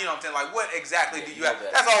how, you know what I'm saying, like what exactly do you have?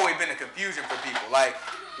 That's always been a confusion for people. Like,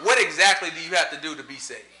 what exactly do you have to do to be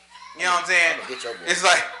saved? You know what I'm saying? It's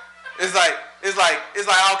like,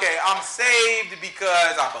 okay, I'm saved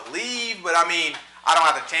because I believe, but I mean, I don't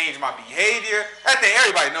have to change my behavior. That thing,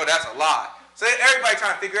 everybody know that's a lie. So everybody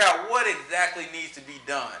trying to figure out what exactly needs to be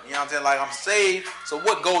done. You know what I'm saying? Like, I'm saved, so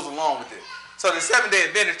what goes along with it? So the Seventh-day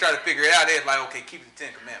Adventists try to figure it out. They're like, okay, keep the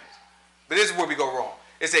 10 commandments. But this is where we go wrong.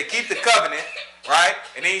 It said, keep the covenant, right?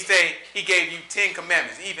 And then he gave you 10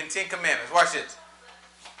 commandments, even 10 commandments. Watch this.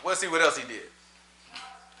 Let's see what else he did.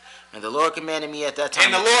 And the Lord commanded me at that time.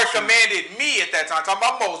 And the Lord commanded me at that time, talking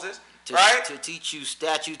about Moses, right? To teach you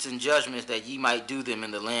statutes and judgments that ye might do them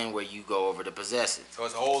in the land where you go over to possess it. So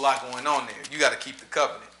there's a whole lot going on there. You got to keep the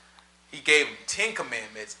covenant. He gave him 10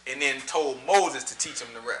 commandments and then told Moses to teach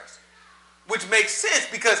him the rest. Which makes sense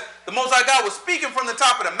because the Most High God was speaking from the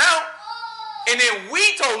top of the mount, and then we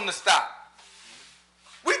told him to stop.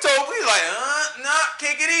 We like, nah,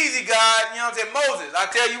 take it easy, God. You know what I'm saying? Moses, I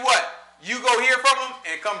tell you what, You go hear from them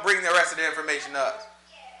and come bring the rest of the information to us.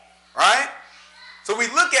 Right? So we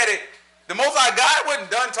look at it. The Most High God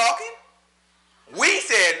wasn't done talking. We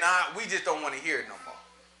said, nah, we just don't want to hear it no more.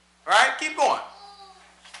 Right? Keep going.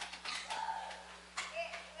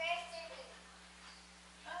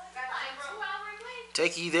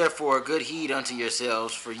 Take ye therefore good heed unto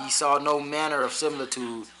yourselves, for ye saw no manner of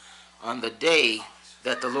similitude on the day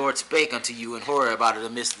that the Lord spake unto you in Horeb out of the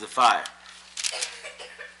midst of the fire.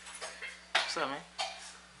 What's up, man?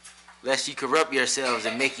 Lest ye corrupt yourselves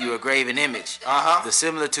and make you a graven image, the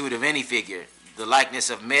similitude of any figure, the likeness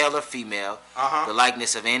of male or female, the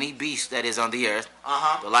likeness of any beast that is on the earth.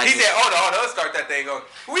 The likeness. He said, hold on, let's start that thing over.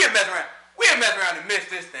 We had messed around and missed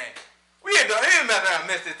this thing. We had messed around and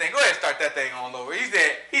missed this thing. Go ahead and start that thing on over. He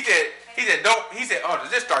said,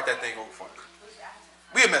 just start that thing over for me.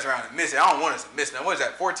 We had messed around and missed it. I don't want us to miss it. What is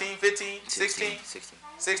that, 14, 15, 16?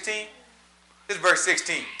 16? This is verse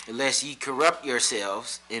 16. Lest ye corrupt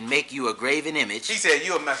yourselves and make you a graven image. He said,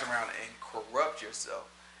 you'll mess around and corrupt yourself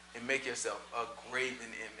and make yourself a graven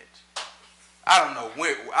image. I don't know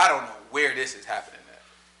where this is happening at.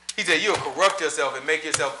 He said, you'll corrupt yourself and make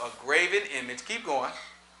yourself a graven image. Keep going.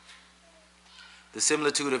 The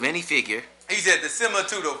similitude of any figure. He said the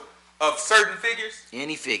similitude of certain figures.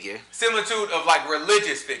 Any figure. Similitude of like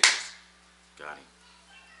religious figures. Got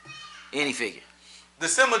him. Any figure. The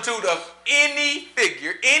similitude of any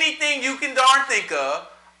figure, anything you can darn think of.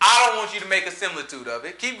 I don't want you to make a similitude of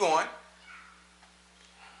it. Keep going.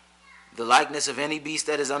 The likeness of any beast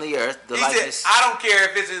that is on the earth. He said, I don't care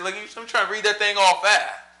if it's, look, I'm trying to read that thing all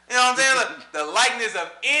fast. You know what I'm saying? Look, the likeness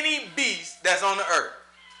of any beast that's on the earth.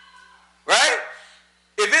 Right?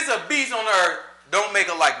 If it's a beast on the earth, don't make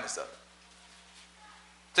a likeness of it.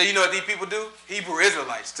 So you know what these people do? Hebrew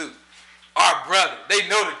Israelites too. Our brother. They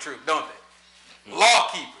know the truth, don't they? Law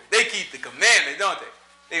keepers. They keep the commandments, don't they?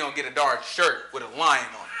 They gonna get a dark shirt with a lion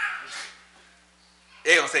on it.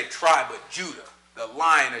 They gonna say tribe of Judah. The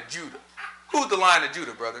Lion of Judah. Who's the Lion of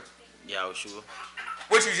Judah, brother? Yahushua.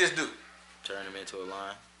 What you just do? Turn him into a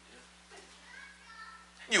lion.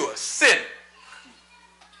 You a sinner.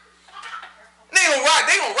 They gonna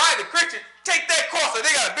ride the Christian. Take that cross off.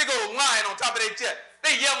 They got a big old lion on top of their chest.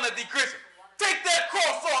 They yelling at the Christian. Take that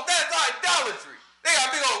cross off. That's idolatry. They got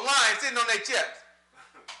a big old lion sitting on their chest.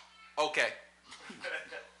 Okay.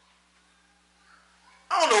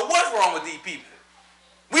 I don't know what's wrong with these people.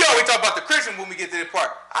 We always talk about the Christian when we get to this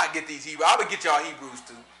part. I get these Hebrews. I would get y'all Hebrews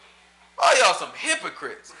too. Oh, y'all some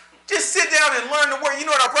hypocrites. Just sit down and learn the word. You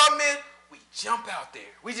know what our problem is? We jump out there.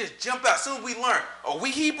 We just jump out as soon as we learn. Oh,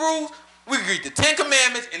 we Hebrews? We read the 10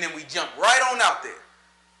 Commandments and then we jump right on out there.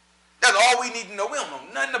 That's all we need to know. We don't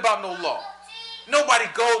know nothing about no law. Nobody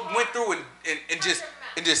went through and just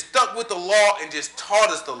stuck with the law and just taught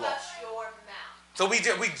us the law. So we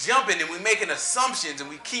jumping and we making assumptions and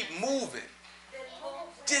we keep moving.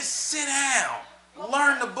 Just sit down.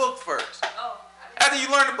 Learn the book first. After you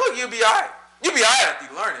learn the book, you'll be all right. You'll be all right after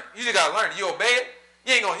you learn it. You just got to learn it. You obey it.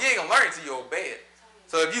 You ain't gonna learn it until you obey it.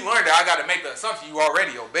 So if you learned it, I got to make the assumption you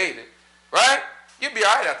already obeyed it. Right? You'll be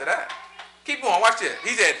all right after that. Keep going. Watch this.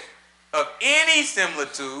 He said, of any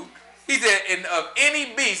similitude, he said, and of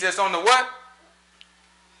any beast that's on the what?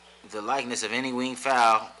 The likeness of any winged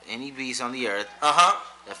fowl, any beast on the earth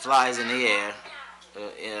that flies in the air.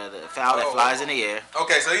 The fowl that flies in the air.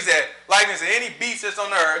 Okay, so he said, likeness of any beast that's on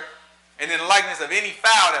the earth, and then the likeness of any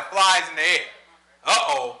fowl that flies in the air.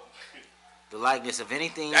 Uh-oh. The likeness of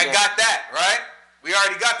anything. I got that, right? We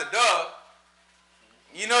already got the dove.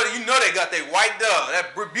 You know they got that white dove,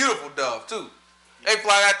 that beautiful dove too. They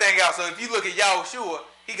fly that thing out. So if you look at Yahushua,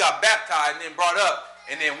 he got baptized and then brought up.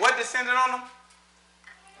 And then what descended on him?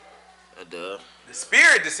 A dove. The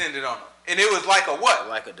Spirit descended on him. And it was like a what?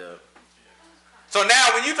 Like a dove. So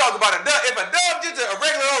now when you talk about a dove, if a dove, just a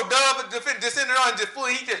regular old dove descended on and just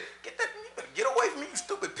flew, he just, get away from me, you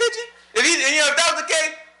stupid pigeon. If that was the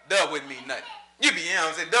case, dove wouldn't mean nothing. You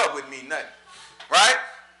know what I'm saying? Dove wouldn't mean nothing. Right?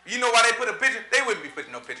 You know why they put a picture? They wouldn't be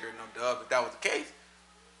putting no picture of no dove if that was the case.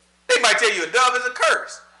 They might tell you a dove is a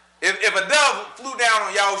curse. If a dove flew down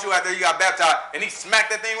on Yahushua after he got baptized and he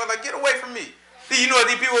smacked that thing, was like, get away from me. See, you know what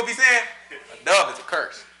these people would be saying? A dove is a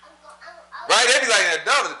curse. Right? They'd be like, a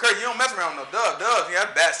dove is a curse. You don't mess around with no dove. Doves,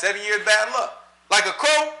 that's bad. 7 years bad luck. Like a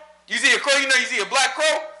crow. You see a crow, you see a black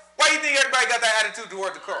crow. Why do you think everybody got that attitude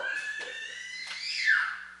towards the crow?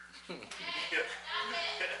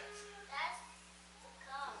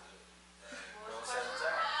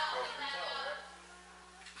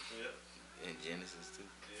 In Genesis too.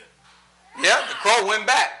 Yeah, the crow went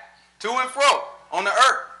back to and fro on the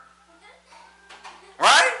earth.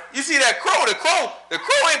 Right? You see that crow, the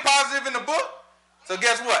crow ain't positive in the book. So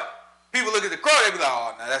guess what? People look at the crow, they be like,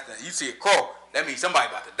 oh, now that's not, you see a crow, that means somebody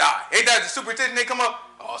about to die. Ain't that the superstition they come up?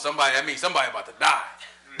 Oh, that means somebody about to die.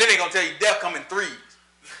 Then they gonna tell you death come in threes.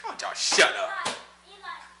 Why don't y'all shut up?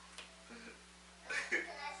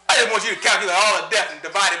 I just want you to calculate all the death and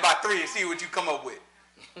divide it by 3 and see what you come up with.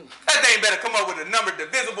 That thing better come up with a number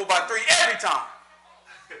divisible by 3 every time.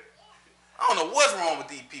 I don't know what's wrong with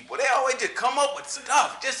these people. They always just come up with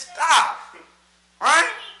stuff. Just stop. Right?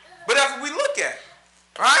 But that's what we look at.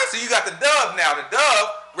 Right? So you got the dove now. The dove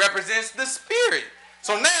represents the spirit.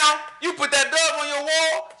 So now, you put that dove on your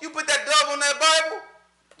wall, you put that dove on that Bible,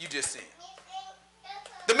 you just sin.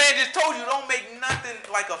 The man just told you, don't make nothing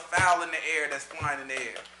like a fowl in the air that's flying in the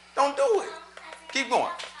air. Don't do it. Keep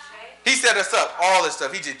going. He set us up, all this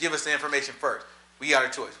stuff. He just give us the information first. We got a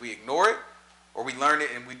choice. We ignore it, or we learn it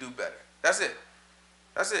and we do better. That's it.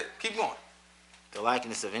 That's it. Keep going. The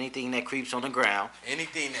likeness of anything that creeps on the ground.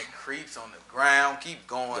 Anything that creeps on the ground. Keep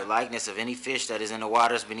going. The likeness of any fish that is in the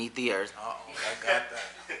waters beneath the earth. Uh-oh, I got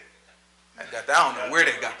that. I got that. I don't know where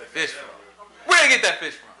they got the fish from. Where they get that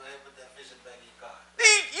fish from?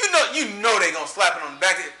 You know they gonna slap it on the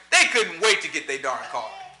back. They couldn't wait to get their darn car.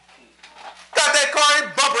 Got that car, their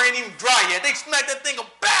bumper ain't even dry yet. They smack that thing,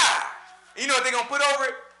 bah! You know what they gonna put over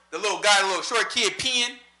it? The little guy, the little short kid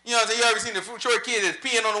peeing. You know what I'm saying? You ever seen the short kid that's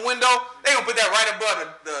peeing on the window? They gonna put that right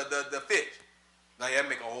above the fish. Like, that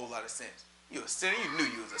make a whole lot of sense. You a sinner? You knew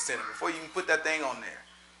you was a sinner before you even put that thing on there.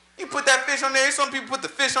 You put that fish on there. Some people put the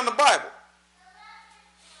fish on the Bible.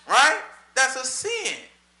 Right? That's a sin.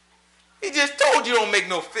 He just told you don't make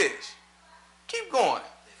no fish. Keep going.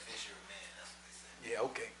 Yeah,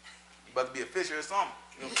 okay. You about to be a fisher or something.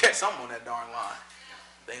 You gonna catch something on that darn line.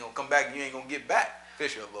 They ain't gonna come back and you ain't gonna get back.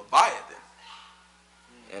 Fish are Leviathan.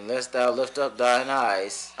 Unless thou lift up thine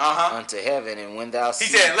eyes unto heaven, and when thou He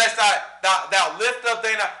said, unless thou lift up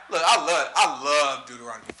thine eyes. Look, I love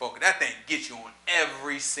Deuteronomy, folks. That thing gets you on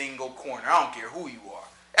every single corner. I don't care who you are.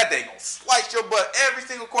 That thing gonna slice your butt every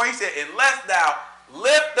single corner. He said, unless thou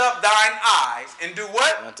lift up thine eyes and do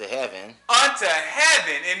what? Unto heaven. Unto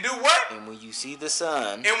heaven and do what? And when you see the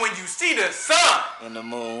sun. And when you see the sun. And the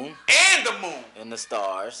moon. And the moon. And the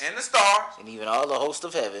stars. And the stars. And even all the hosts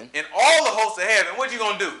of heaven. And all the hosts of heaven. What you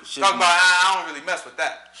gonna do? Talk about, I don't really mess with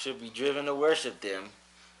that. Should be driven to worship them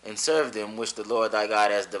and serve them, which the Lord thy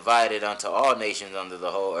God has divided unto all nations under the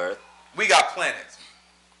whole earth. We got planets.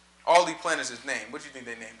 All these planets is named. What do you think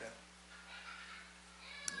they named that?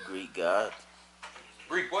 Greek God.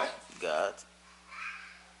 Greek what? God.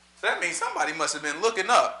 So that means somebody must have been looking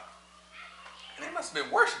up. And they must have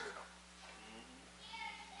been worshiping them.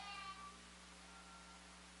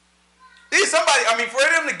 For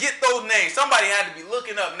them to get those names, somebody had to be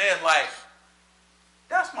looking up and they're like,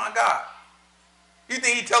 that's my God. You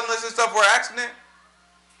think he telling us this stuff for accident?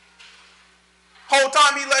 Whole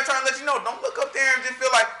time he trying to let you know, don't look up there and just feel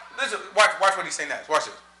like, listen, watch what he's saying next. Watch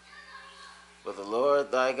this. But the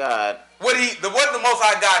Lord thy God. What did the Most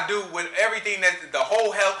High God do with everything that's the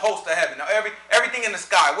whole host of heaven? Now everything in the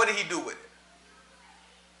sky, what did he do with it?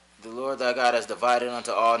 The Lord thy God has divided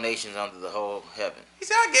unto all nations under the whole heaven. He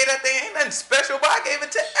said, I gave that thing, ain't nothing special, but I gave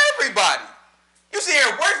it to everybody. You see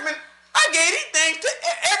here, workmen, I gave these things to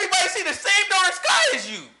everybody. See the same darn sky as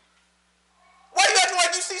you. Why you acting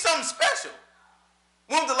like you see something special?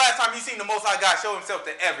 When was the last time you seen the Most High God show himself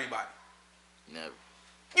to everybody? Never.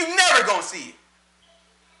 You never gonna see it.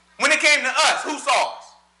 When it came to us, who saw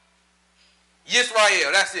us?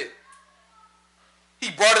 Yisrael, that's it.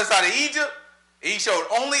 He brought us out of Egypt, and he showed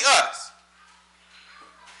only us.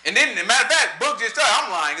 And then, as a matter of fact, book just shut.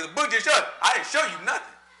 I'm lying, because the book just shut. I didn't show you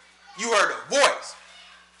nothing. You heard a voice.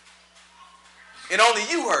 And only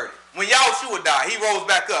you heard it. When Yahushua died, he rose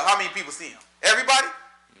back up. How many people see him? Everybody?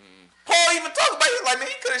 Paul even talked about it. Like, man,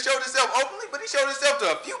 he could have showed himself openly, but he showed himself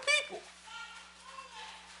to a few people.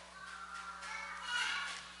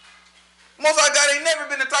 Most of our God ain't never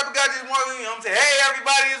been the type of guy just want to say, hey,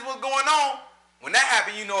 everybody, this is what's going on. When that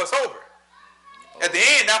happened, you know it's over. At the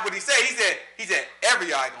end, that's what he said. He said, every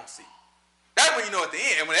eye gonna see. That's when you know at the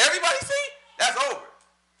end. And when everybody see, that's over.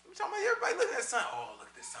 We talking about everybody looking at the sun. Oh, look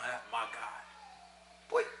at this sun. That's my God.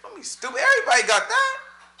 Boy, don't be stupid. Everybody got that.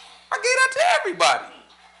 I gave that to everybody.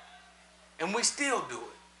 And we still do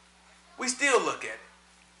it. We still look at it.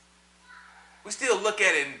 We still look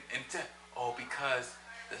at it and tell, oh, because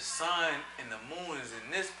the sun and the moon is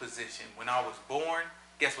in this position when I was born,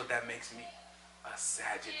 guess what that makes me? A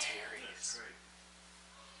Sagittarius.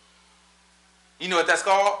 You know what that's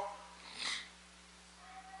called?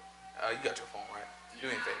 You got your phone, right? Do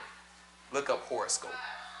me a favor. Look up horoscope.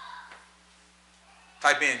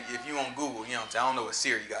 Type in, if you on Google, you know what I'm saying? I don't know what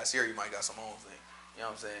Siri got. Siri might got some own thing. You know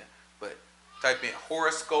what I'm saying? But type in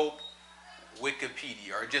horoscope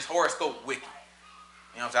Wikipedia or just horoscope wiki.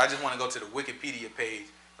 You know what I'm saying? I just want to go to the Wikipedia page.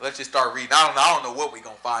 Let's just start reading. I don't know what we're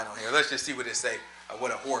going to find on here. Let's just see what it say of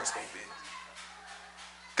what a horoscope is.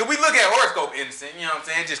 Because we look at horoscope innocent, you know what I'm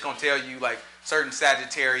saying? It's just going to tell you like certain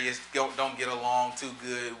Sagittarius don't get along too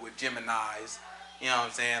good with Geminis. You know what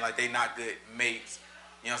I'm saying? Like they not good mates.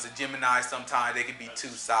 You know, so Gemini sometimes they can be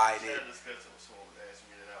two-sided. I had a discussion with someone was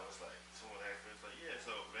asking me that I was like, someone asked me, it's like, yeah,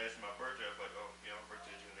 so last my birthday, I was like, oh, yeah, my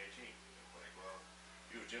birthday is June 18th. I was like, well,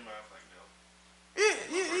 you a Gemini? I was like, no. Yeah.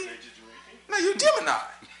 My birthday is June 18th. No, you a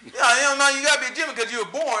Gemini. Yeah, no, you gotta be a Gemini because you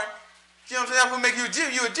were born. You know what I'm saying? That's what make you a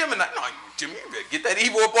Gemini. You a Gemini. No, you Gemini. You better get that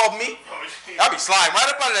evil up off me. I'll be sliding right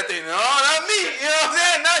up out of that thing. No, not me. You know what I'm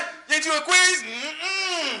saying? Not, ain't you Aquarius?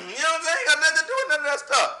 You know what I'm saying? Got nothing to do with none of that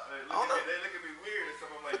stuff. They look at me weird and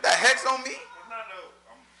stuff. I'm like, put that hex on me.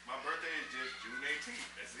 My birthday is just June 18th.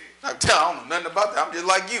 That's it. I don't know nothing about that. I'm just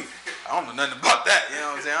like you. I don't know nothing about that. You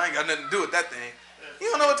know what I'm saying? I ain't got nothing to do with that thing. You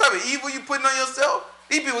don't know what type of evil you putting on yourself?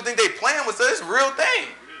 These people think they playing with us. It's a real thing.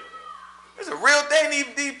 It's a real thing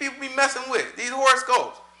these people be messing with. These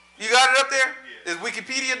horoscopes. You got it up there? Yeah. It's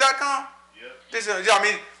wikipedia.com? Yep. I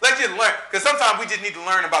mean, let's just learn. Because sometimes we just need to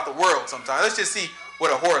learn about the world sometimes. Let's just see what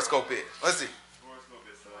a horoscope is. Let's see. Horoscope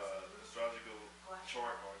is an astrological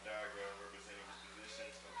chart or diagram representing the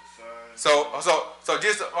positions of the sun. So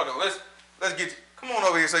just hold on. Let's get you. Come on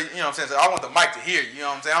over here. So you know what I'm saying. So I want the mic to hear you. You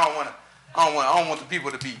know what I'm saying. I don't want the people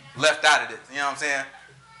to be left out of this. You know what I'm saying.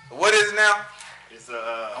 So what is it now? It's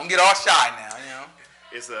don't get all shy now. You know.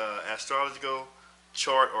 It's an astrological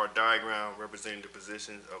chart or diagram representing the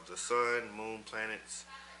positions of the sun, moon, planets,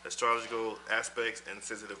 astrological aspects, and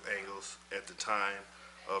sensitive angles at the time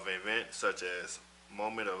of an event, such as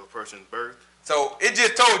moment of a person's birth. So it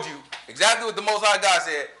just told you exactly what the Most High God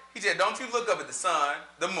said. He said, don't you look up at the sun,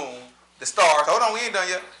 the moon, the stars. Hold on, we ain't done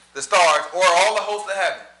yet. The stars or all the hosts of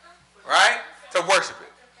heaven, right? To worship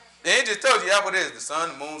it. Then it just tells you that's what it is. The sun,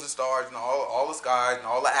 the moons, the stars, and all the skies and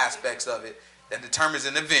all the aspects of it that determines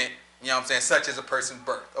an event, you know what I'm saying, such as a person's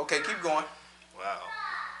birth. Okay, keep going. Wow.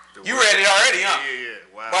 You read it already, huh? Yeah.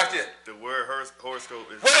 Wow. Watch this. The word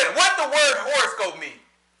horoscope is... What the word horoscope mean?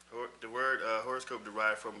 The word horoscope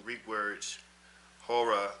derived from Greek words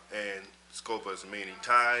hora and scopus, meaning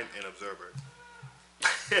time and observer.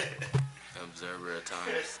 Observer at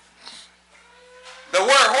times. The word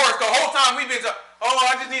horoscope, whole time we've been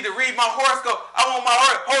I just need to read my horoscope. I want my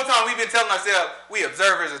whole time we've been telling ourselves we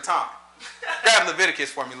observers of time. Grab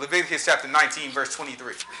Leviticus for me. Leviticus chapter 19, verse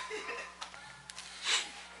 23.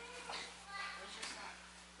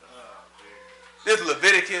 This is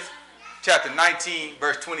Leviticus chapter 19,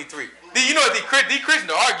 verse 23. You know what these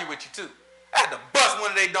Christians will argue with you too. I had to bust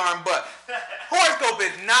one of their darn butts. Horoscope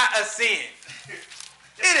is not a sin.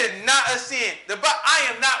 It is not a sin.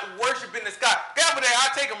 I am not worshiping the sky. God, but I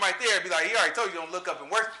take him right there and be like, he already told you don't look up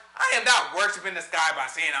and worship. I am not worshiping the sky by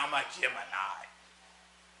saying I'm a Gemini.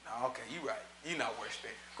 No, okay, you right. You not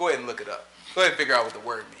worshiping. Go ahead and look it up. Go ahead and figure out what the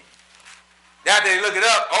word means. After they look it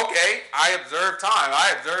up, okay, I observe time.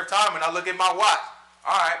 I observe time when I look at my watch.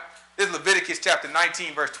 All right. This is Leviticus chapter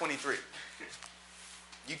 19, verse 23.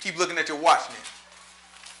 You keep looking at your watch now.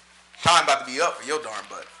 Time about to be up for your darn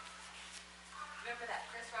butt. Remember that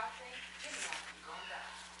Chris Rock thing? Gemini, you gonna die.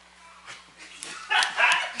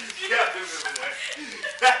 Yeah, I do remember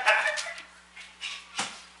that.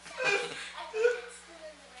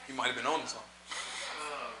 You might have been on this one.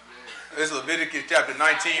 This is Leviticus chapter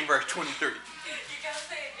 19, verse 23. You gotta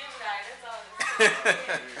say it, Gemini, that's all it is.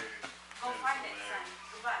 Go find it, son.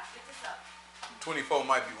 Goodbye, pick this up. 24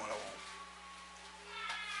 might be one I want.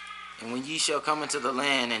 And when ye shall come into the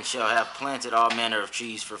land and shall have planted all manner of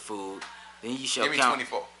trees for food, then ye shall Give me count.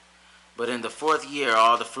 24. But in the 4th year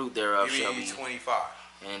all the fruit thereof Give shall me be. 25.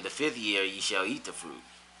 And in the 5th year ye shall eat the fruit.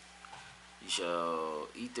 You shall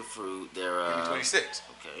eat the fruit thereof. Give me 26.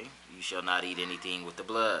 Okay. You shall not eat anything with the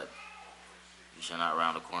blood. You shall not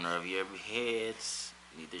round the corner of your heads,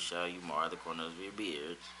 neither shall you mar the corners of your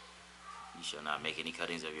beards. You shall not make any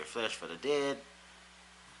cuttings of your flesh for the dead.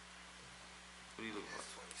 What are you looking for?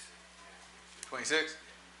 26?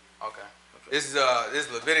 Okay. This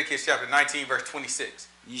is Leviticus chapter 19, verse 26.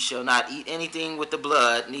 You shall not eat anything with the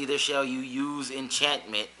blood, neither shall you use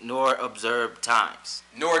enchantment, nor observe times.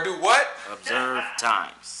 Nor do what? Observe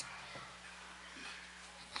times.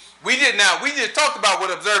 We just talked about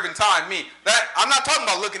what observing time means. I'm not talking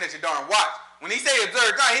about looking at your darn watch. When he say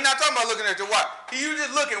observe time, he's not talking about looking at your watch. You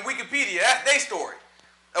just look in Wikipedia. That's their story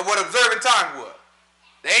of what observing time was.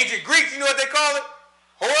 The ancient Greeks, you know what they call it?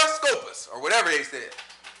 Horoscopus, or whatever they said.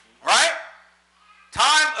 Right?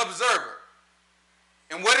 Time observer.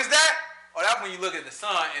 And what is that? Oh, that's when you look at the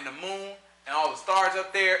sun and the moon and all the stars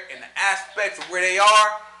up there and the aspects of where they are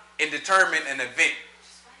and determine an event,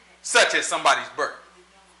 such as somebody's birth.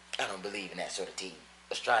 I don't believe in that sort of thing.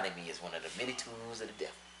 Astronomy is one of the many tools of the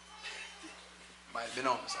devil. Might have been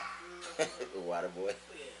on to something. Water boy.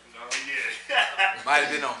 Might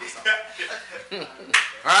have been on to something.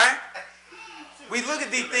 Right? We look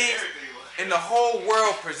at these things, and the whole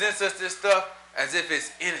world presents us this stuff as if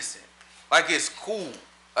it's innocent, like it's cool,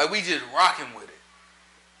 like we just rocking with it.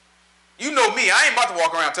 You know me, I ain't about to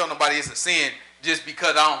walk around telling nobody it's a sin just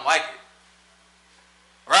because I don't like it.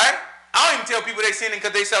 Right? I don't even tell people they sinning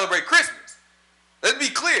because they celebrate Christmas. Let's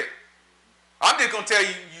be clear. I'm just going to tell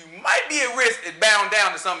you, you might be at risk of bowing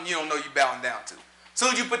down to something you don't know you're bowing down to. As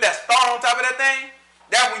soon as you put that star on top of that thing,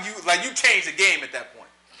 that when you change the game at that point.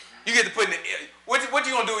 You get to put in what you going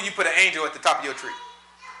to do when you put an angel at the top of your tree?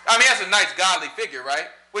 I mean, that's a nice godly figure, right?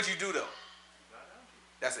 What you do though?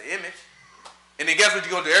 That's an image. And then guess what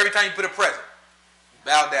you're going to do every time you put a present?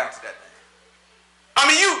 Bow down to that thing. I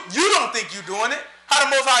mean, you don't think you're doing it. How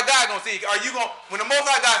the Most High God gonna see? Are you gonna, when the Most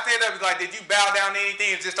High God stand up, he's like, did you bow down to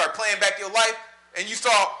anything and just start playing back your life? And you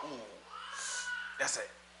saw, ooh, that's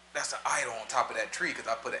an idol on top of that tree because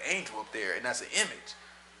I put an angel up there and that's an image.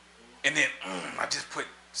 And then I just put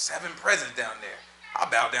 7 presents down there. I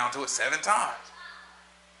bow down to it 7 times.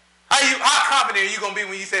 How confident are you gonna be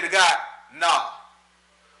when you say to God, nah?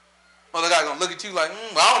 Mother God gonna look at you like,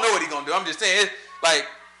 I don't know what he's gonna do. I'm just saying, it's like,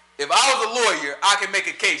 if I was a lawyer, I can make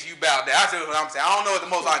a case. You bow down. That's what I'm saying. I don't know what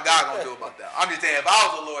the Most High God gonna do about that. I'm just saying, if I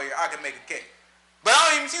was a lawyer, I can make a case. But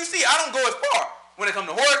I don't go as far. When it comes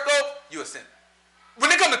to horoscopes, you a sinner.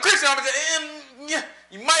 When it comes to Christian, I'm saying,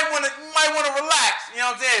 you might want to relax. You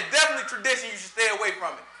know what I'm saying? It's definitely tradition. You should stay away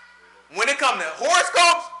from it. When it comes to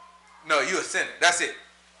horoscopes, no, you a sinner. That's it.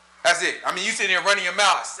 That's it. I mean, you sitting there running your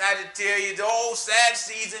mouth, Sagittarius, the whole Sag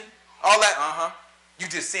season, all that. You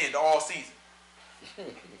just sinned all season.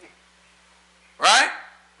 Right?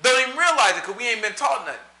 Don't even realize it because we ain't been taught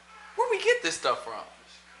nothing. Where we get this stuff from?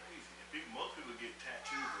 It's crazy. Most people get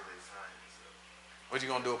tattoos where they sign and stuff. What you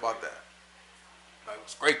gonna do about that? Like,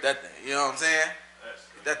 scrape that thing. You know what I'm saying?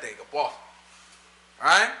 Get that thing up off.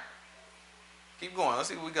 Alright? Keep going. Let's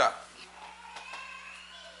see what we got.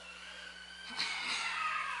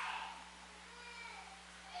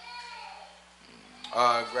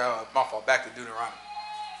 My fault. Back to Deuteronomy.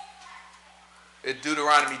 It's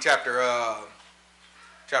Deuteronomy chapter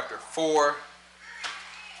 4.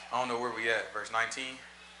 I don't know where we at. Verse 19.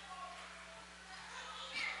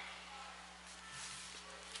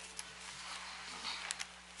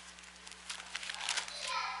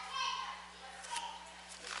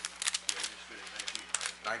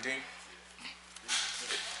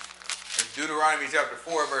 It's Deuteronomy chapter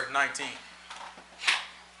 4, verse 19.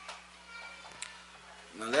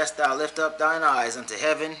 Unless thou lift up thine eyes unto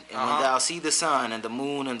heaven, and when thou see the sun and the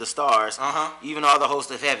moon and the stars, even all the host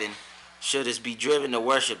of heaven, shouldest be driven to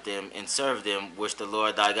worship them and serve them, which the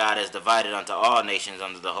Lord thy God has divided unto all nations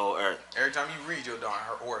under the whole earth. Every time you read your darn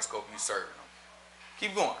horoscope, you serving them.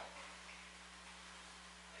 Keep going.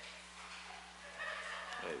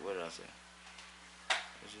 Wait, what did I say?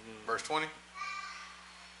 Verse 20.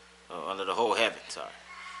 Oh, under the whole heaven, sorry.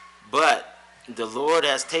 But the Lord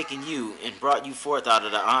has taken you and brought you forth out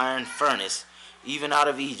of the iron furnace, even out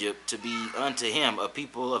of Egypt, to be unto him a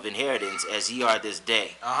people of inheritance, as ye are this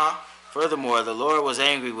day. Furthermore, the Lord was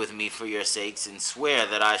angry with me for your sakes, and sware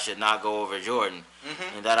that I should not go over Jordan,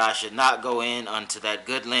 and that I should not go in unto that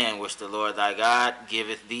good land which the Lord thy God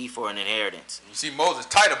giveth thee for an inheritance. You see Moses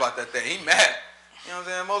tight about that thing. He mad. You know what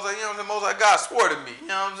I'm saying? Moses, God swore to me. You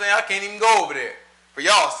know what I'm saying? I can't even go over there for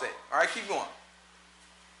y'all's sake. All right, keep going.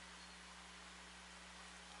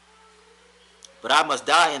 But I must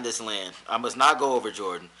die in this land. I must not go over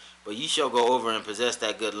Jordan, but ye shall go over and possess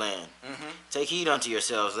that good land. Take heed unto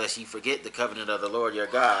yourselves, lest ye forget the covenant of the Lord your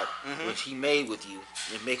God, which he made with you,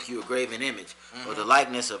 and make you a graven image, or the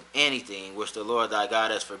likeness of anything which the Lord thy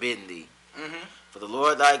God has forbidden thee. For the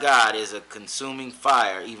Lord thy God is a consuming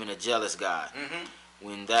fire, even a jealous God.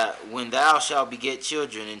 When thou shalt beget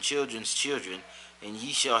children and children's children, and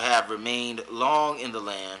ye shall have remained long in the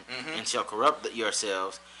land, and shall corrupt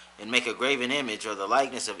yourselves, and make a graven image or the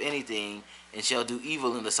likeness of anything, and shall do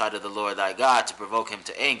evil in the sight of the Lord thy God to provoke him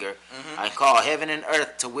to anger, I call heaven and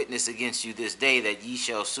earth to witness against you this day that ye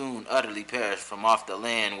shall soon utterly perish from off the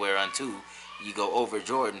land whereunto ye go over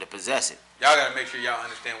Jordan to possess it. Y'all got to make sure y'all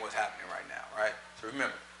understand what's happening right now, right? So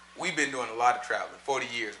remember, we've been doing a lot of traveling, 40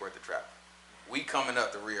 years worth of traveling. We coming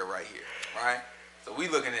up the rear right here, right? So we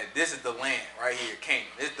looking at, this is the land right here, Canaan.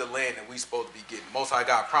 This is the land that we supposed to be getting. Most High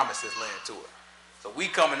God promised this land to us. So we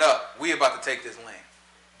coming up, we about to take this land.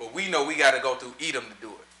 But we know we got to go through Edom to do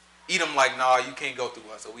it. Edom like, nah, you can't go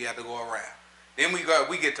through us, so we have to go around. Then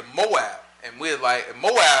we get to Moab, and we're like, and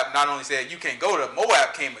Moab not only said you can't go to,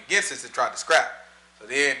 Moab came against us and tried to scrap. So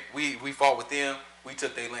then we fought with them, we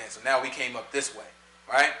took their land. So now we came up this way,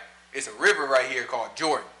 right? It's a river right here called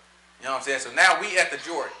Jordan. You know what I'm saying? So now we at the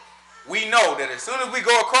Jordan. We know that as soon as we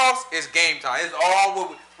go across, it's game time. It's all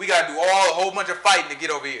what we got to do, a whole bunch of fighting to get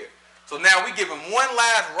over here. So now we give him one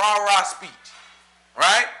last rah-rah speech,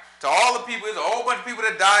 right? To all the people, there's a whole bunch of people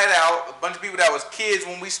that died out, a bunch of people that was kids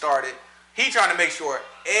when we started. He trying to make sure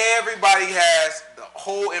everybody has the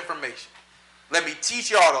whole information. Let me teach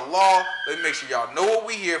y'all the law. Let me make sure y'all know what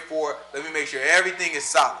we here for. Let me make sure everything is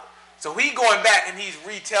solid. So he going back and he's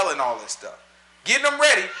retelling all this stuff. Getting them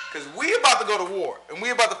ready, because we about to go to war, and we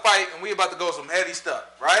about to fight, and we about to go some heavy stuff,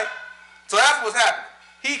 right? So that's what's happening.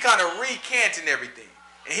 He kind of recanting everything.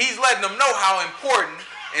 And he's letting them know how important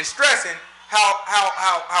and stressing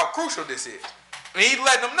how crucial this is. And he's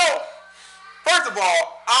letting them know, first of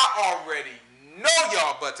all, I already know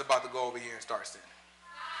y'all butts about to go over here and start sinning.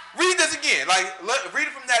 Read this again. Read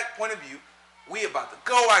it from that point of view. We about to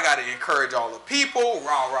go. I got to encourage all the people.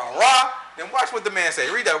 Rah, rah, rah. Then watch what the man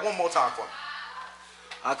say. Read that one more time for me.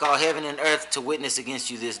 I call heaven and earth to witness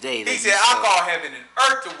against you this day. He said, I call heaven and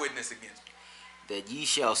earth to witness against me. That ye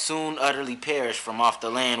shall soon utterly perish from off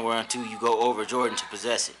the land whereunto you go over Jordan to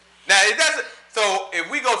possess it. Now, it doesn't. So,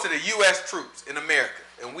 if we go to the U.S. troops in America,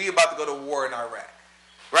 and we about to go to war in Iraq,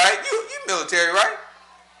 right? You military, right?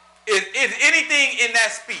 Is anything in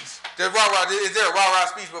that speech, is there a rah-rah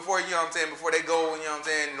speech before, you know what I'm saying, before they go, you know what I'm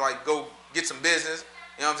saying, like go get some business,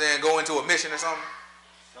 you know what I'm saying, go into a mission or something?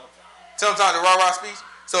 Sometimes a rah-rah speech.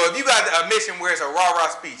 So if you got a mission where it's a rah-rah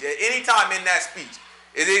speech, at any time in that speech,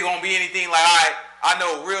 is it going to be anything like, all right, I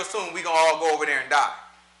know real soon we going to all go over there and die?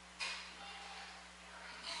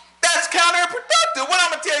 That's counterproductive. What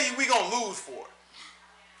I'm going to tell you we going to lose for.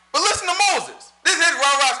 But listen to Moses. This is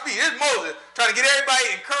rah-rah speech. This is Moses trying to get everybody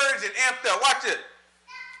encouraged and amped up. Watch it.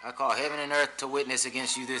 I call heaven and earth to witness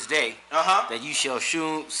against you this day, that you shall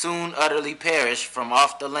soon utterly perish from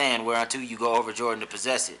off the land whereunto you go over Jordan to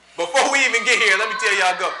possess it. Before we even get here, let me tell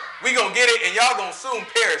y'all go. We going to get it and y'all going to soon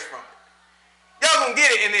perish from it. Y'all going to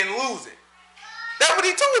get it and then lose it. That's what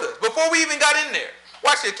he told us before we even got in there.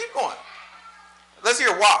 Watch it. Keep going. Let's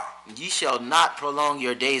hear why. Ye shall not prolong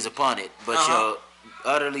your days upon it, but shall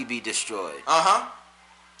utterly be destroyed.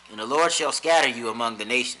 And the Lord shall scatter you among the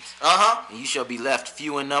nations. And you shall be left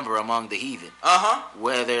few in number among the heathen.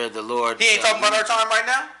 Whether the Lord... He ain't talking about our time right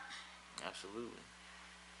now? Absolutely.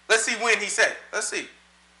 Let's see when he said. Let's see.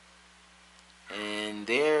 And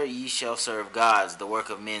there ye shall serve gods, the work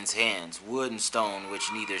of men's hands, wood and stone,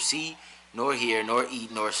 which neither see, nor hear, nor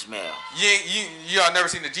eat, nor smell. Y'all never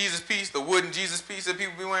seen the Jesus piece, the wooden Jesus piece that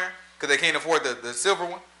people be wearing? Because they can't afford the silver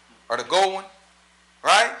one or the gold one.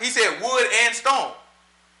 Right? He said wood and stone.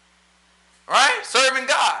 Right? Serving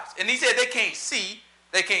gods. And he said they can't see,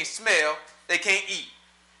 they can't smell, they can't eat.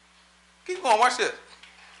 Keep going, watch this.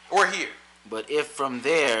 Or hear. But if from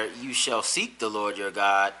there you shall seek the Lord your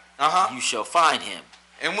God, you shall find him.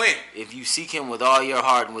 And when? If you seek him with all your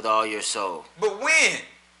heart and with all your soul. But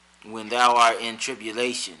when? When thou art in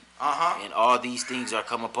tribulation, and all these things are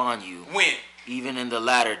come upon you. When? Even in the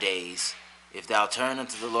latter days, if thou turn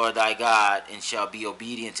unto the Lord thy God, and shall be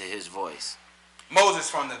obedient to his voice. Moses,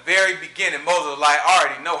 from the very beginning, Moses was like, I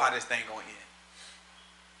already know how this thing going to end.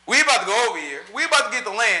 We about to go over here. We about to get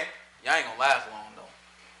the land. Y'all ain't going to last long,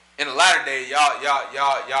 though. In the latter days, y'all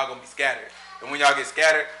going to be scattered. And when y'all get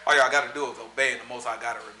scattered, all y'all got to do is obey, and the most I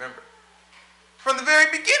got to remember. From the very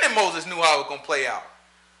beginning, Moses knew how it was going to play out.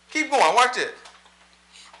 Keep going. Watch this.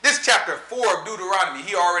 This chapter 4 of Deuteronomy,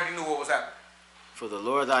 he already knew what was happening. For the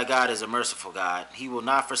Lord thy God is a merciful God. He will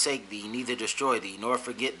not forsake thee, neither destroy thee, nor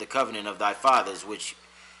forget the covenant of thy fathers, which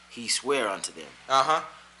he sware unto them.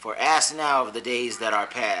 For ask now of the days that are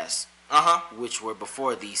past, which were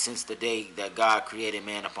before thee, since the day that God created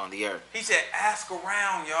man upon the earth. He said, ask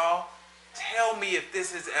around, y'all. Tell me if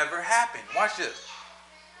this has ever happened. Watch this.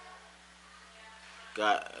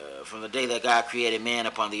 God, from the day that God created man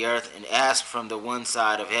upon the earth, and asked from the one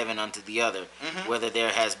side of heaven unto the other, whether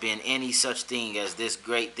there has been any such thing as this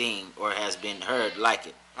great thing, or has been heard like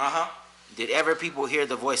it. Did ever people hear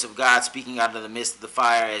the voice of God speaking out of the midst of the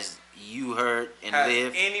fire as you heard and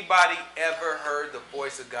lived? Has anybody ever heard the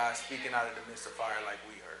voice of God speaking out of the midst of fire like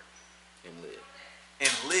we heard? And lived.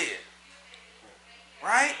 And lived.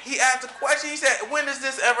 Right? He asked a question. He said, when does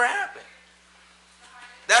this ever happen?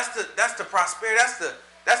 That's the prosperity.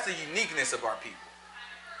 That's the uniqueness of our people.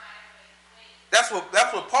 That's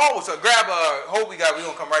what Paul was. Grab hope we're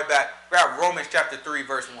gonna come right back. Grab Romans chapter 3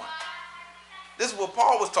 verse 1. This is what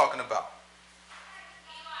Paul was talking about.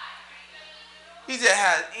 He said,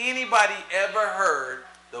 has anybody ever heard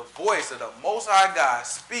the voice of the Most High God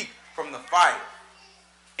speak from the fire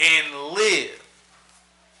and live?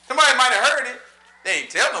 Somebody might have heard it. They ain't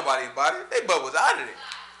tell nobody about it. They butt was out of it.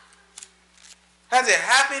 Has it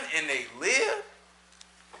happened and they lived?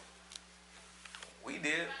 We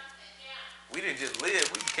did. We didn't just live.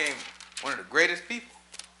 We became one of the greatest people.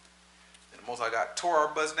 And the Most High God tore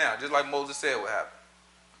our butts down, just like Moses said would happen.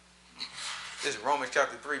 This is Romans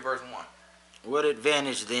chapter 3, verse 1. What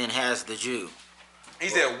advantage then has the Jew? He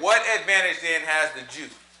said, what advantage then has the Jew?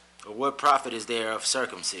 Or what profit is there of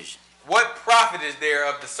circumcision? What profit is there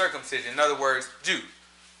of the circumcision? In other words, Jew.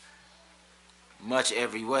 Much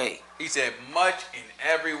every way. He said, much in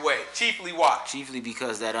every way. Chiefly why? Chiefly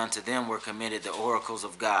because that unto them were committed the oracles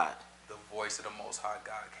of God. The voice of the Most High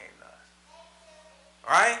God came to us.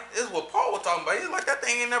 Alright? This is what Paul was talking about. He's like, that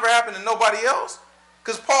thing ain't never happened to nobody else.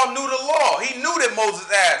 Because Paul knew the law. He knew that Moses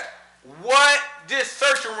asked, what? Just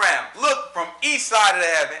search around. Look from east side of the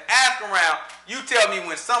heaven. Ask around. You tell me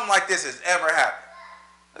when something like this has ever happened.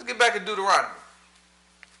 Let's get back to Deuteronomy.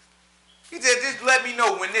 He said, just let me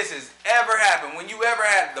know when this has ever happened. When you ever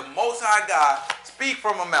had the Most High God speak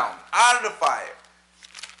from a mountain, out of the fire.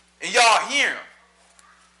 And y'all hear him.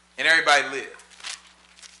 And everybody live.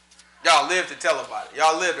 Y'all live to tell about it.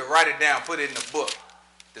 Y'all live to write it down, put it in the book.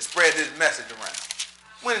 To spread this message around.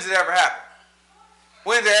 When has it ever happened?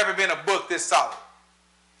 When has there ever been a book this solid?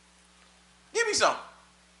 Give me something.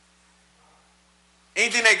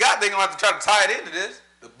 Anything they got, they're going to have to try to tie it into this.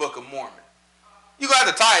 The Book of Mormon. You're going to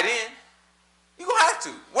have to tie it in. You're going to have to.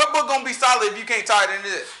 What book going to be solid if you can't tie it into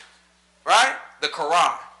this? Right? The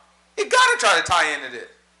Quran. You got to try to tie into this.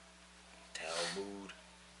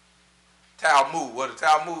 Talmud. What a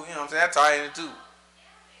Talmud, you know what I'm saying? That tie in it too.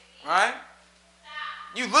 Right?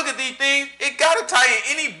 You look at these things, it got to tie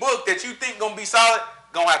in. Any book that you think going to be solid,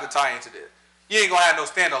 going to have to tie into this. You ain't going to have no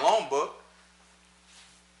standalone book.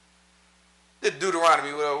 This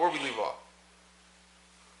Deuteronomy, where we leave off?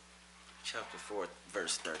 Chapter 4,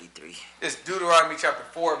 verse 33. It's Deuteronomy chapter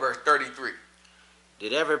 4, verse 33.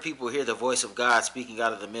 Did ever people hear the voice of God speaking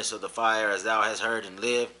out of the midst of the fire as thou hast heard and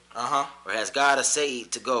lived? Or has God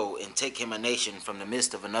essayed to go and take him a nation from the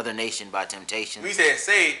midst of another nation by temptation? When he said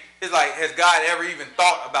essayed, it's like, has God ever even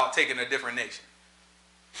thought about taking a different nation?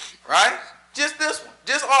 Right? Just this one.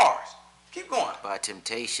 Just ours. Keep going. By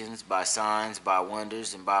temptations, by signs, by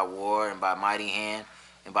wonders, and by war, and by mighty hand,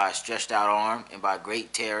 and by a stretched out arm, and by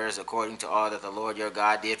great terrors, according to all that the Lord your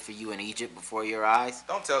God did for you in Egypt before your eyes?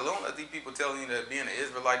 Don't let these people tell you that being an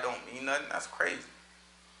Israelite don't mean nothing. That's crazy.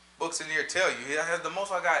 Books in here tell you, has the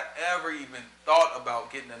Most High God ever even thought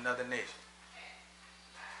about getting another nation?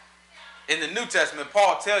 In the New Testament,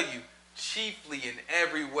 Paul tell you, chiefly in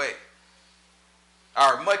every way,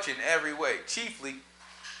 or much in every way, chiefly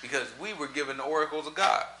because we were given the oracles of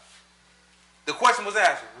God. The question was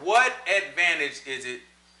asked, what advantage is it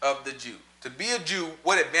of the Jew? To be a Jew,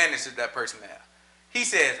 what advantage does that person have? He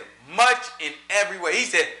says, much in every way. He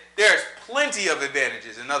said, there's plenty of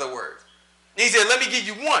advantages, in other words. He said, let me give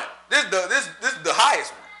you one. This is the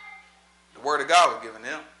highest one. The word of God was given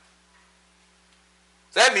them.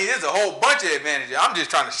 So that means there's a whole bunch of advantages. I'm just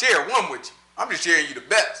trying to share one with you. I'm just sharing you the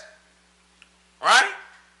best. Right?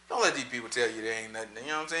 Don't let these people tell you there ain't nothing.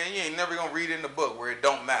 You know what I'm saying? You ain't never going to read in the book where it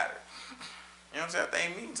don't matter. You know what I'm saying? That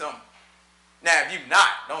thing means something. Now, if you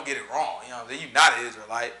not, don't get it wrong. You know what I'm saying? You not an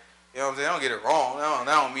Israelite. You know what I'm saying? Don't get it wrong. That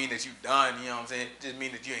don't mean that you done. You know what I'm saying? It just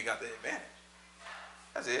means that you ain't got the advantage.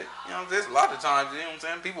 That's it. You know what I'm saying? A lot of times, you know what I'm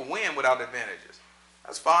saying? People win without advantages.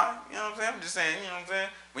 That's fine. You know what I'm saying? I'm just saying, you know what I'm saying?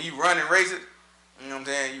 When you run and race it, you know what I'm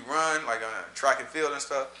saying? You run like on a track and field and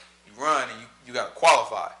stuff. You run and you got to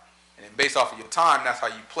qualify. And then based off of your time, that's how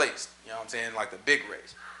you place. You know what I'm saying? Like the big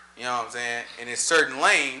race. You know what I'm saying? And there's certain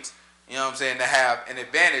lanes, you know what I'm saying, that have an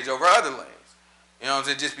advantage over other lanes. You know what I'm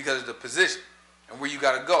saying? Just because of the position and where you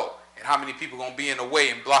got to go. And how many people going to be in the way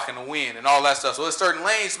and blocking the wind and all that stuff. So there's certain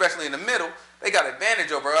lanes, especially in the middle, they got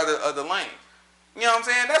advantage over other lanes. You know what I'm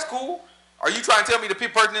saying? That's cool. Are you trying to tell me the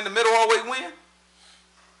person in the middle always win?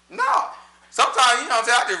 No. Sometimes, you know what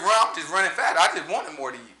I'm saying, I'm just running fast. I just wanted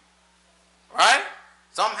more than you. Right?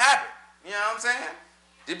 Something happened. You know what I'm saying?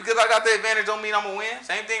 Just because I got the advantage don't mean I'm going to win.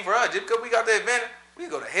 Same thing for us. Just because we got the advantage, we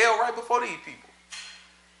go to hell right before these people.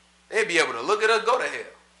 They'd be able to look at us go to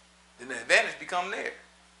hell. Then the advantage become theirs.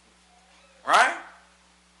 Right?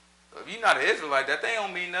 So if you're not an Israelite, that thing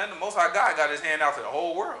don't mean nothing. The Most High God got his hand out to the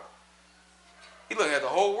whole world. He looking at the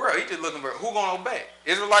whole world. He just looking for who going to obey.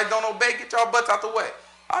 Israelites don't obey. Get y'all butts out the way.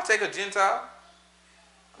 I'll take a Gentile.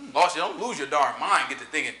 Lost you. Don't lose your darn mind. Get to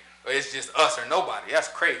thinking it's just us or nobody. That's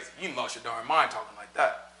crazy. You lost your darn mind talking like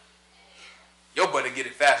that. Your buddy get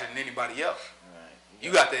it faster than anybody else. Right.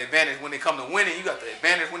 You got the advantage when it come to winning. You got the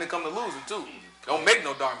advantage when it come to losing too. Don't make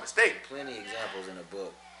no darn mistake. Plenty examples in the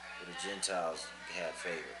book where the Gentiles had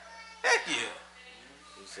favor. Heck yeah.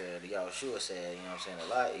 He said, Yahushua said, you know what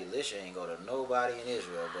I'm saying, Elisha ain't go to nobody in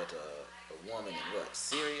Israel but a woman in what?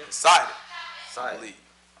 Syria? Sidon. I believe.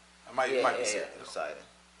 I might be Sidon.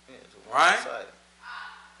 Yeah, right? Sidon.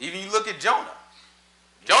 Even you look at Jonah.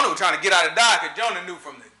 Jonah was trying to get out of Dodge because Jonah knew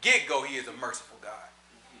from the get-go he is a merciful God.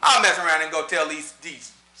 I'll mess around and go tell these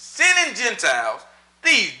sinning Gentiles,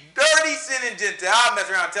 these dirty sinning Gentiles, I'll mess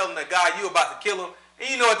around and tell them that God, you about to kill them. And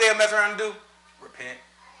you know what they'll mess around and do? Repent.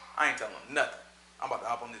 I ain't telling them nothing. I'm about to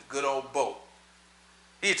hop on this good old boat.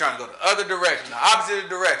 He's trying to go the other direction, the opposite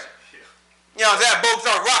direction. You know what I'm saying? That boat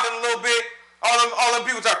start rocking a little bit. All them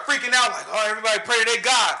people start freaking out like, oh, everybody pray to their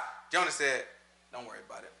God. Jonah said, don't worry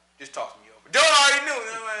about it. Just toss me over. Jonah already knew.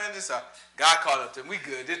 God called up to him. We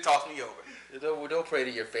good. Just toss me over. Don't pray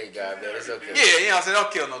to your fake God, man. It's okay. Yeah, you know what I'm saying?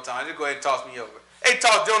 Don't kill no time. Just go ahead and toss me over. They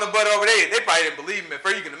tossed Jonah butt over there. They probably didn't believe him at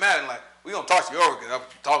first. You can imagine, like, we going to toss you over because that's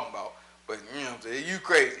what you're talking about. But, you know what I'm saying? You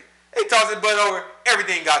crazy. They tossed his butt over.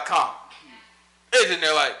 Everything got calm. They just in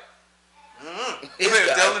there like, it's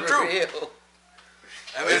telling the truth.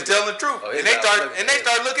 I mean, it's telling the truth. And they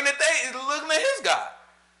start looking at his God.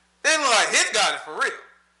 They look like his God is for real.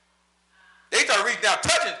 They start reaching out,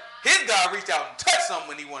 touching. His God reached out and touched something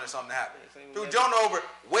when he wanted something to happen. Threw Jonah over,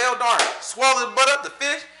 well darn, swallowed his butt up, the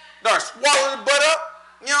fish, darn, swallowed his butt up.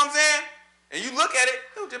 You know what I'm saying? And you look at it,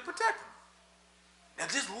 it was just protect him. Now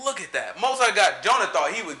just look at that. Most High God, Jonah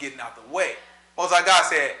thought he was getting out the way. Most High God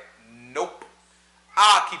said, nope.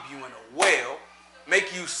 I'll keep you in a well,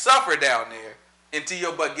 make you suffer down there until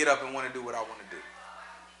your butt get up and want to do what I want to do.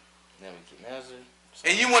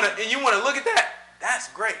 And you want to look at that? That's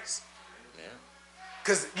grace. Yeah.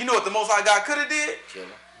 Because you know what the Most High God could have did? Kill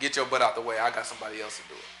him. Get your butt out the way. I got somebody else to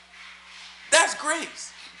do it. That's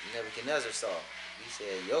grace. Nebuchadnezzar saw. He said,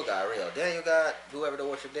 your God real. Daniel God, whoever to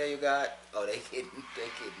worship Daniel God, oh, they getting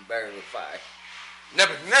burned with fire.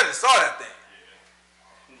 Nebuchadnezzar saw that thing.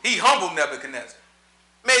 He humbled Nebuchadnezzar.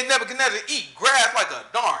 Made Nebuchadnezzar eat grass like a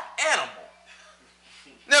darn animal.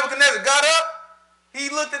 Nebuchadnezzar got up. He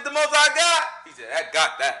looked at the Most High God. He said, I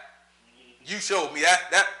got that. You showed me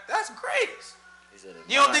that's grace.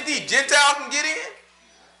 You don't think these Gentiles can get in?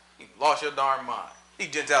 You lost your darn mind. These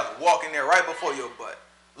Gentiles walk in there right before your butt.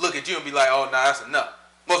 Look at you and be like, oh, nah, that's enough.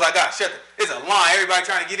 Most I got it's a line. Everybody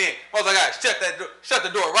trying to get in. Most I got shut the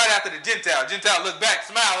door right after the Gentile. Gentile look back,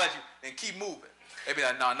 smile at you, and keep moving. They be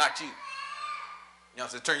like, no, not you. You know what I'm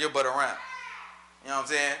saying? Turn your butt around. You know what I'm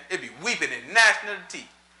saying? It be weeping and gnashing of the teeth.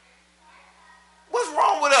 What's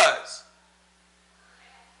wrong with us?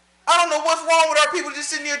 I don't know what's wrong with our people just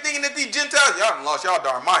sitting here thinking that these Gentiles, y'all done lost y'all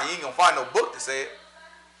darn mind. You ain't gonna find no book to say it.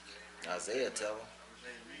 Isaiah tell them.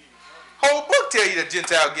 Whole book tell you that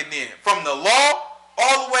Gentiles getting in. From the law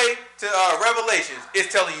all the way to Revelations,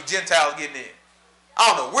 it's telling you Gentiles getting in. I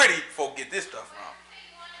don't know where these folk get this stuff from.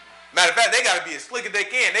 Matter of fact, they gotta be as slick as they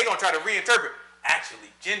can. They gonna try to reinterpret.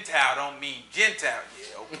 Actually, Gentile don't mean Gentile.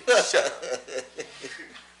 Yeah, okay, shut up.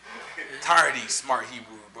 Tired of these smart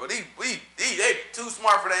Hebrews, bro. They be too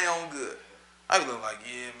smart for their own good. I be looking like,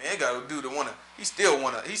 yeah, man, got a dude that he still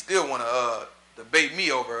wanna debate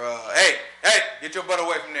me over. Hey, get your butt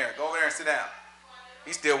away from there. Go over there and sit down.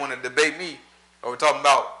 He still wanna debate me over talking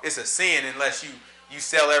about it's a sin unless you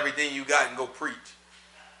sell everything you got and go preach.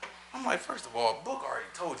 I'm like, first of all, the book already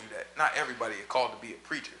told you that not everybody is called to be a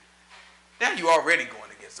preacher. Now you already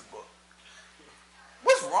going against the book.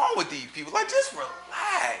 What's wrong with these people? Like, just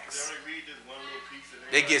relax.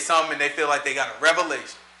 They get something and they feel like they got a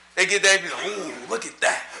revelation. They get that and be like, ooh, look at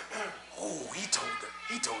that. Oh, he told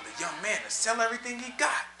the young man to sell everything he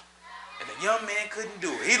got. And the young man couldn't do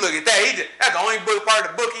it. He look at that. That's the only part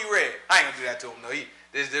of the book he read. I ain't gonna do that to him though.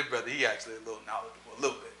 This brother, he actually a little knowledgeable, a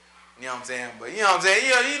little bit. You know what I'm saying? But you know what I'm saying?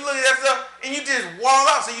 You look at that stuff and you just wall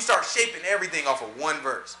out. So you start shaping everything off of one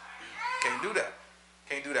verse. Can't do that.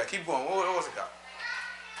 Can't do that. Keep going. What's it got?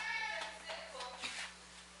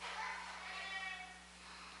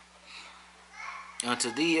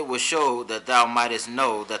 Unto thee it was showed that thou mightest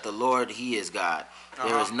know that the Lord, he is God.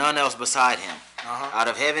 There is none else beside him. Out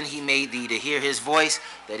of heaven he made thee to hear his voice,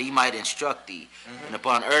 that he might instruct thee. And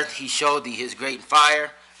upon earth he showed thee his great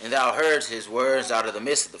fire, and thou heardst his words out of the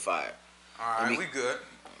midst of the fire. All right, we good.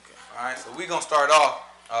 Okay. All right, so we're going to start off.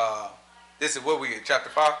 This is what we get,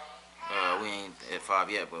 chapter 5? We ain't at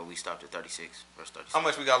 5 yet, but we stopped at 36, verse 36. How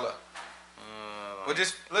much we got left?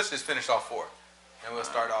 Let's just finish off 4. And we'll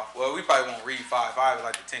start off. Well, we probably won't read 5. 5 is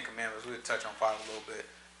like the 10 Commandments. We'll touch on 5 a little bit.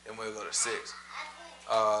 Then we'll go to 6.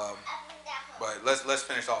 But let's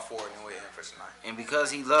finish off 4 and then we'll end for tonight. And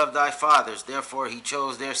because he loved thy fathers, therefore he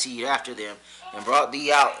chose their seed after them, and brought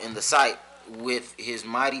thee out in the sight with his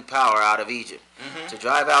mighty power out of Egypt, to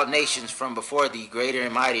drive out nations from before thee, greater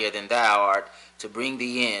and mightier than thou art, to bring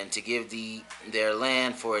thee in, to give thee their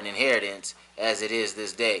land for an inheritance, as it is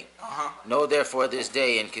this day. Know therefore this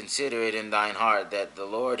day, and consider it in thine heart, that the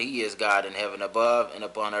Lord he is God in heaven above, and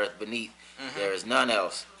upon earth beneath. There is none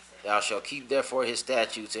else. Thou shalt keep therefore his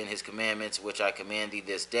statutes and his commandments, which I command thee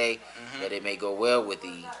this day, that it may go well with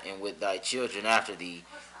thee, and with thy children after thee,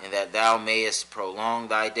 and that thou mayest prolong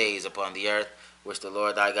thy days upon the earth, which the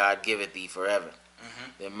Lord thy God giveth thee forever.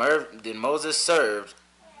 Then Moses served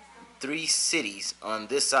 3 cities on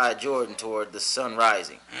this side Jordan toward the sun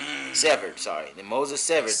rising. Then Moses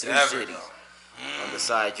severed 3 cities on the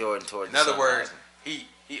side Jordan toward the sun rising. In other words, he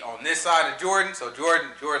on this side of Jordan, so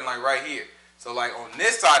Jordan like right here. So like on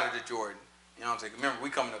this side of the Jordan, you know what I'm saying? Remember,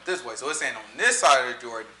 we coming up this way. So it's saying on this side of the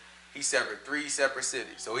Jordan, he severed 3 separate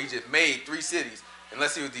cities. So he just made 3 cities. And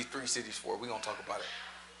let's see what these 3 cities for. We're going to talk about it.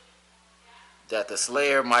 That the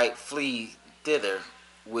slayer might flee thither,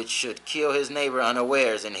 which should kill his neighbor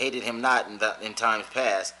unawares, and hated him not in times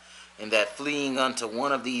past, and that fleeing unto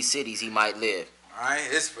one of these cities he might live. All right?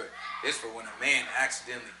 It's for when a man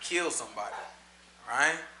accidentally kills somebody. All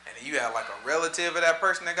right? And you have like a relative of that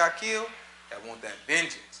person that got killed that want that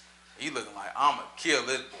vengeance. He looking like, I'm going to kill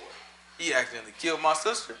this boy. He accidentally killed my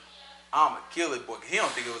sister. I'm going to kill this boy. He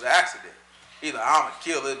don't think it was an accident. He like, I'm going to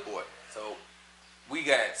kill this boy. So we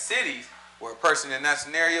got cities where a person in that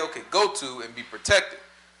scenario could go to and be protected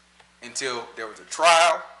until there was a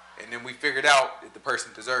trial, and then we figured out if the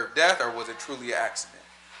person deserved death or was it truly an accident.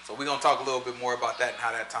 So we're going to talk a little bit more about that and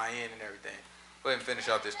how that tie in and everything. Go ahead and finish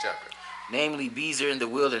out this chapter. Namely, Bezer in the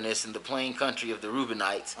wilderness, in the plain country of the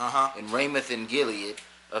Reubenites, and Ramoth in Gilead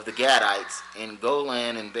of the Gadites, and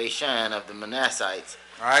Golan and Bashan of the Manassites.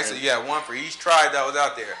 All right, so you had one for each tribe that was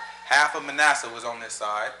out there. Half of Manasseh was on this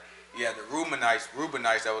side. You had the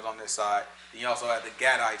Reubenites that was on this side. Then you also had the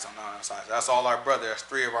Gadites on the other side. So that's all our brothers. That's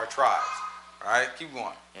 3 of our tribes. All right, keep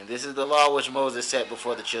going. And this is the law which Moses set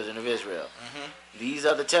before the children of Israel. These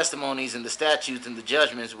are the testimonies and the statutes and the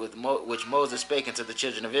judgments which Moses spake unto the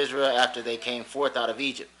children of Israel after they came forth out of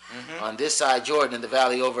Egypt. On this side Jordan, in the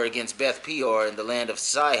valley over against Beth Peor, in the land of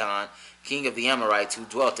Sihon, king of the Amorites, who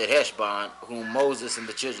dwelt at Heshbon, whom Moses and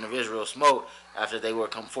the children of Israel smote after they were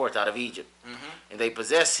come forth out of Egypt. And they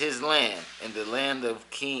possessed his land, and the land of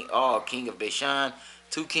king of Bashan,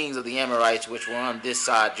 2 kings of the Amorites, which were on this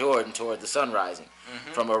side Jordan toward the sun rising,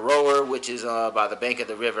 from Aroer, which is by the bank of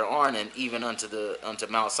the river Arnon, even unto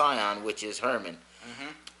Mount Sion, which is Hermon,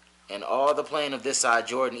 and all the plain of this side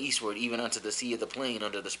Jordan eastward, even unto the sea of the plain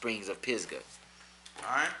under the springs of Pisgah.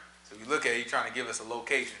 All right. So if you look at it, he's trying to give us a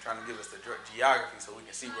location, trying to give us the geography so we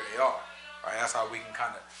can see where they are. Right? That's how we can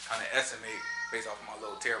kind of estimate based off of my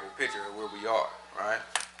little terrible picture of where we are. Right?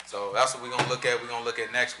 So that's what we're gonna look at. We're gonna look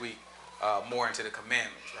at next week more into the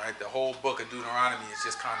commandments. Right? The whole book of Deuteronomy is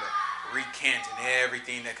just kind of recanting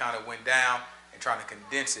everything that kind of went down and trying to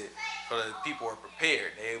condense it so that the people are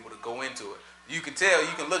prepared. They're able to go into it. You can tell.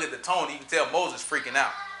 You can look at the tone. You can tell Moses freaking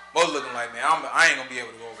out. Moses looking like, man, I ain't gonna be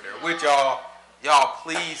able to go over there with y'all. Y'all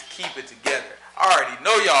please keep it together. I already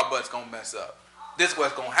know y'all butts gonna mess up. This is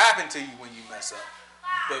what's gonna happen to you when you mess up.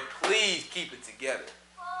 But please keep it together.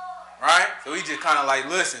 Right? So he just kind of like,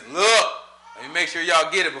 listen, look, let me make sure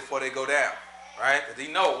y'all get it before they go down. Right? Because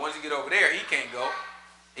he knows once you get over there, he can't go.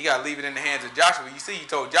 He got to leave it in the hands of Joshua. You see, he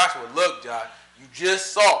told Joshua, look, Josh, you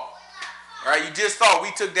just saw. Right? You just saw we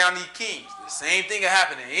took down these kings. The same thing will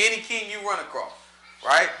happen to any king you run across.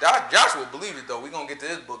 Right? Joshua believed it, though. We're going to get to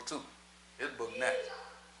this book, too. This book next.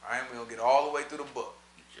 All right? We're going to get all the way through the book.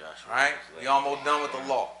 All right? We almost done with the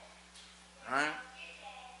law. All right?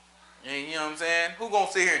 And you know what I'm saying? Who going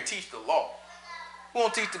to sit here and teach the law? Who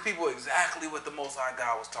going to teach the people exactly what the Most High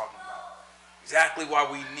God was talking about? Exactly why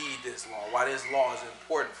we need this law. Why this law is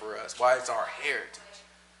important for us. Why it's our heritage.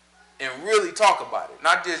 And really talk about it.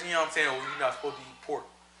 Not just, you know what I'm saying, well, you're not supposed to eat pork.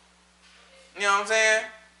 You know what I'm saying?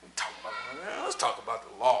 Let's talk about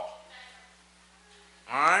the law.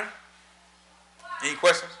 All right? Any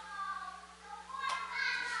questions?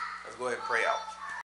 Let's go ahead and pray out.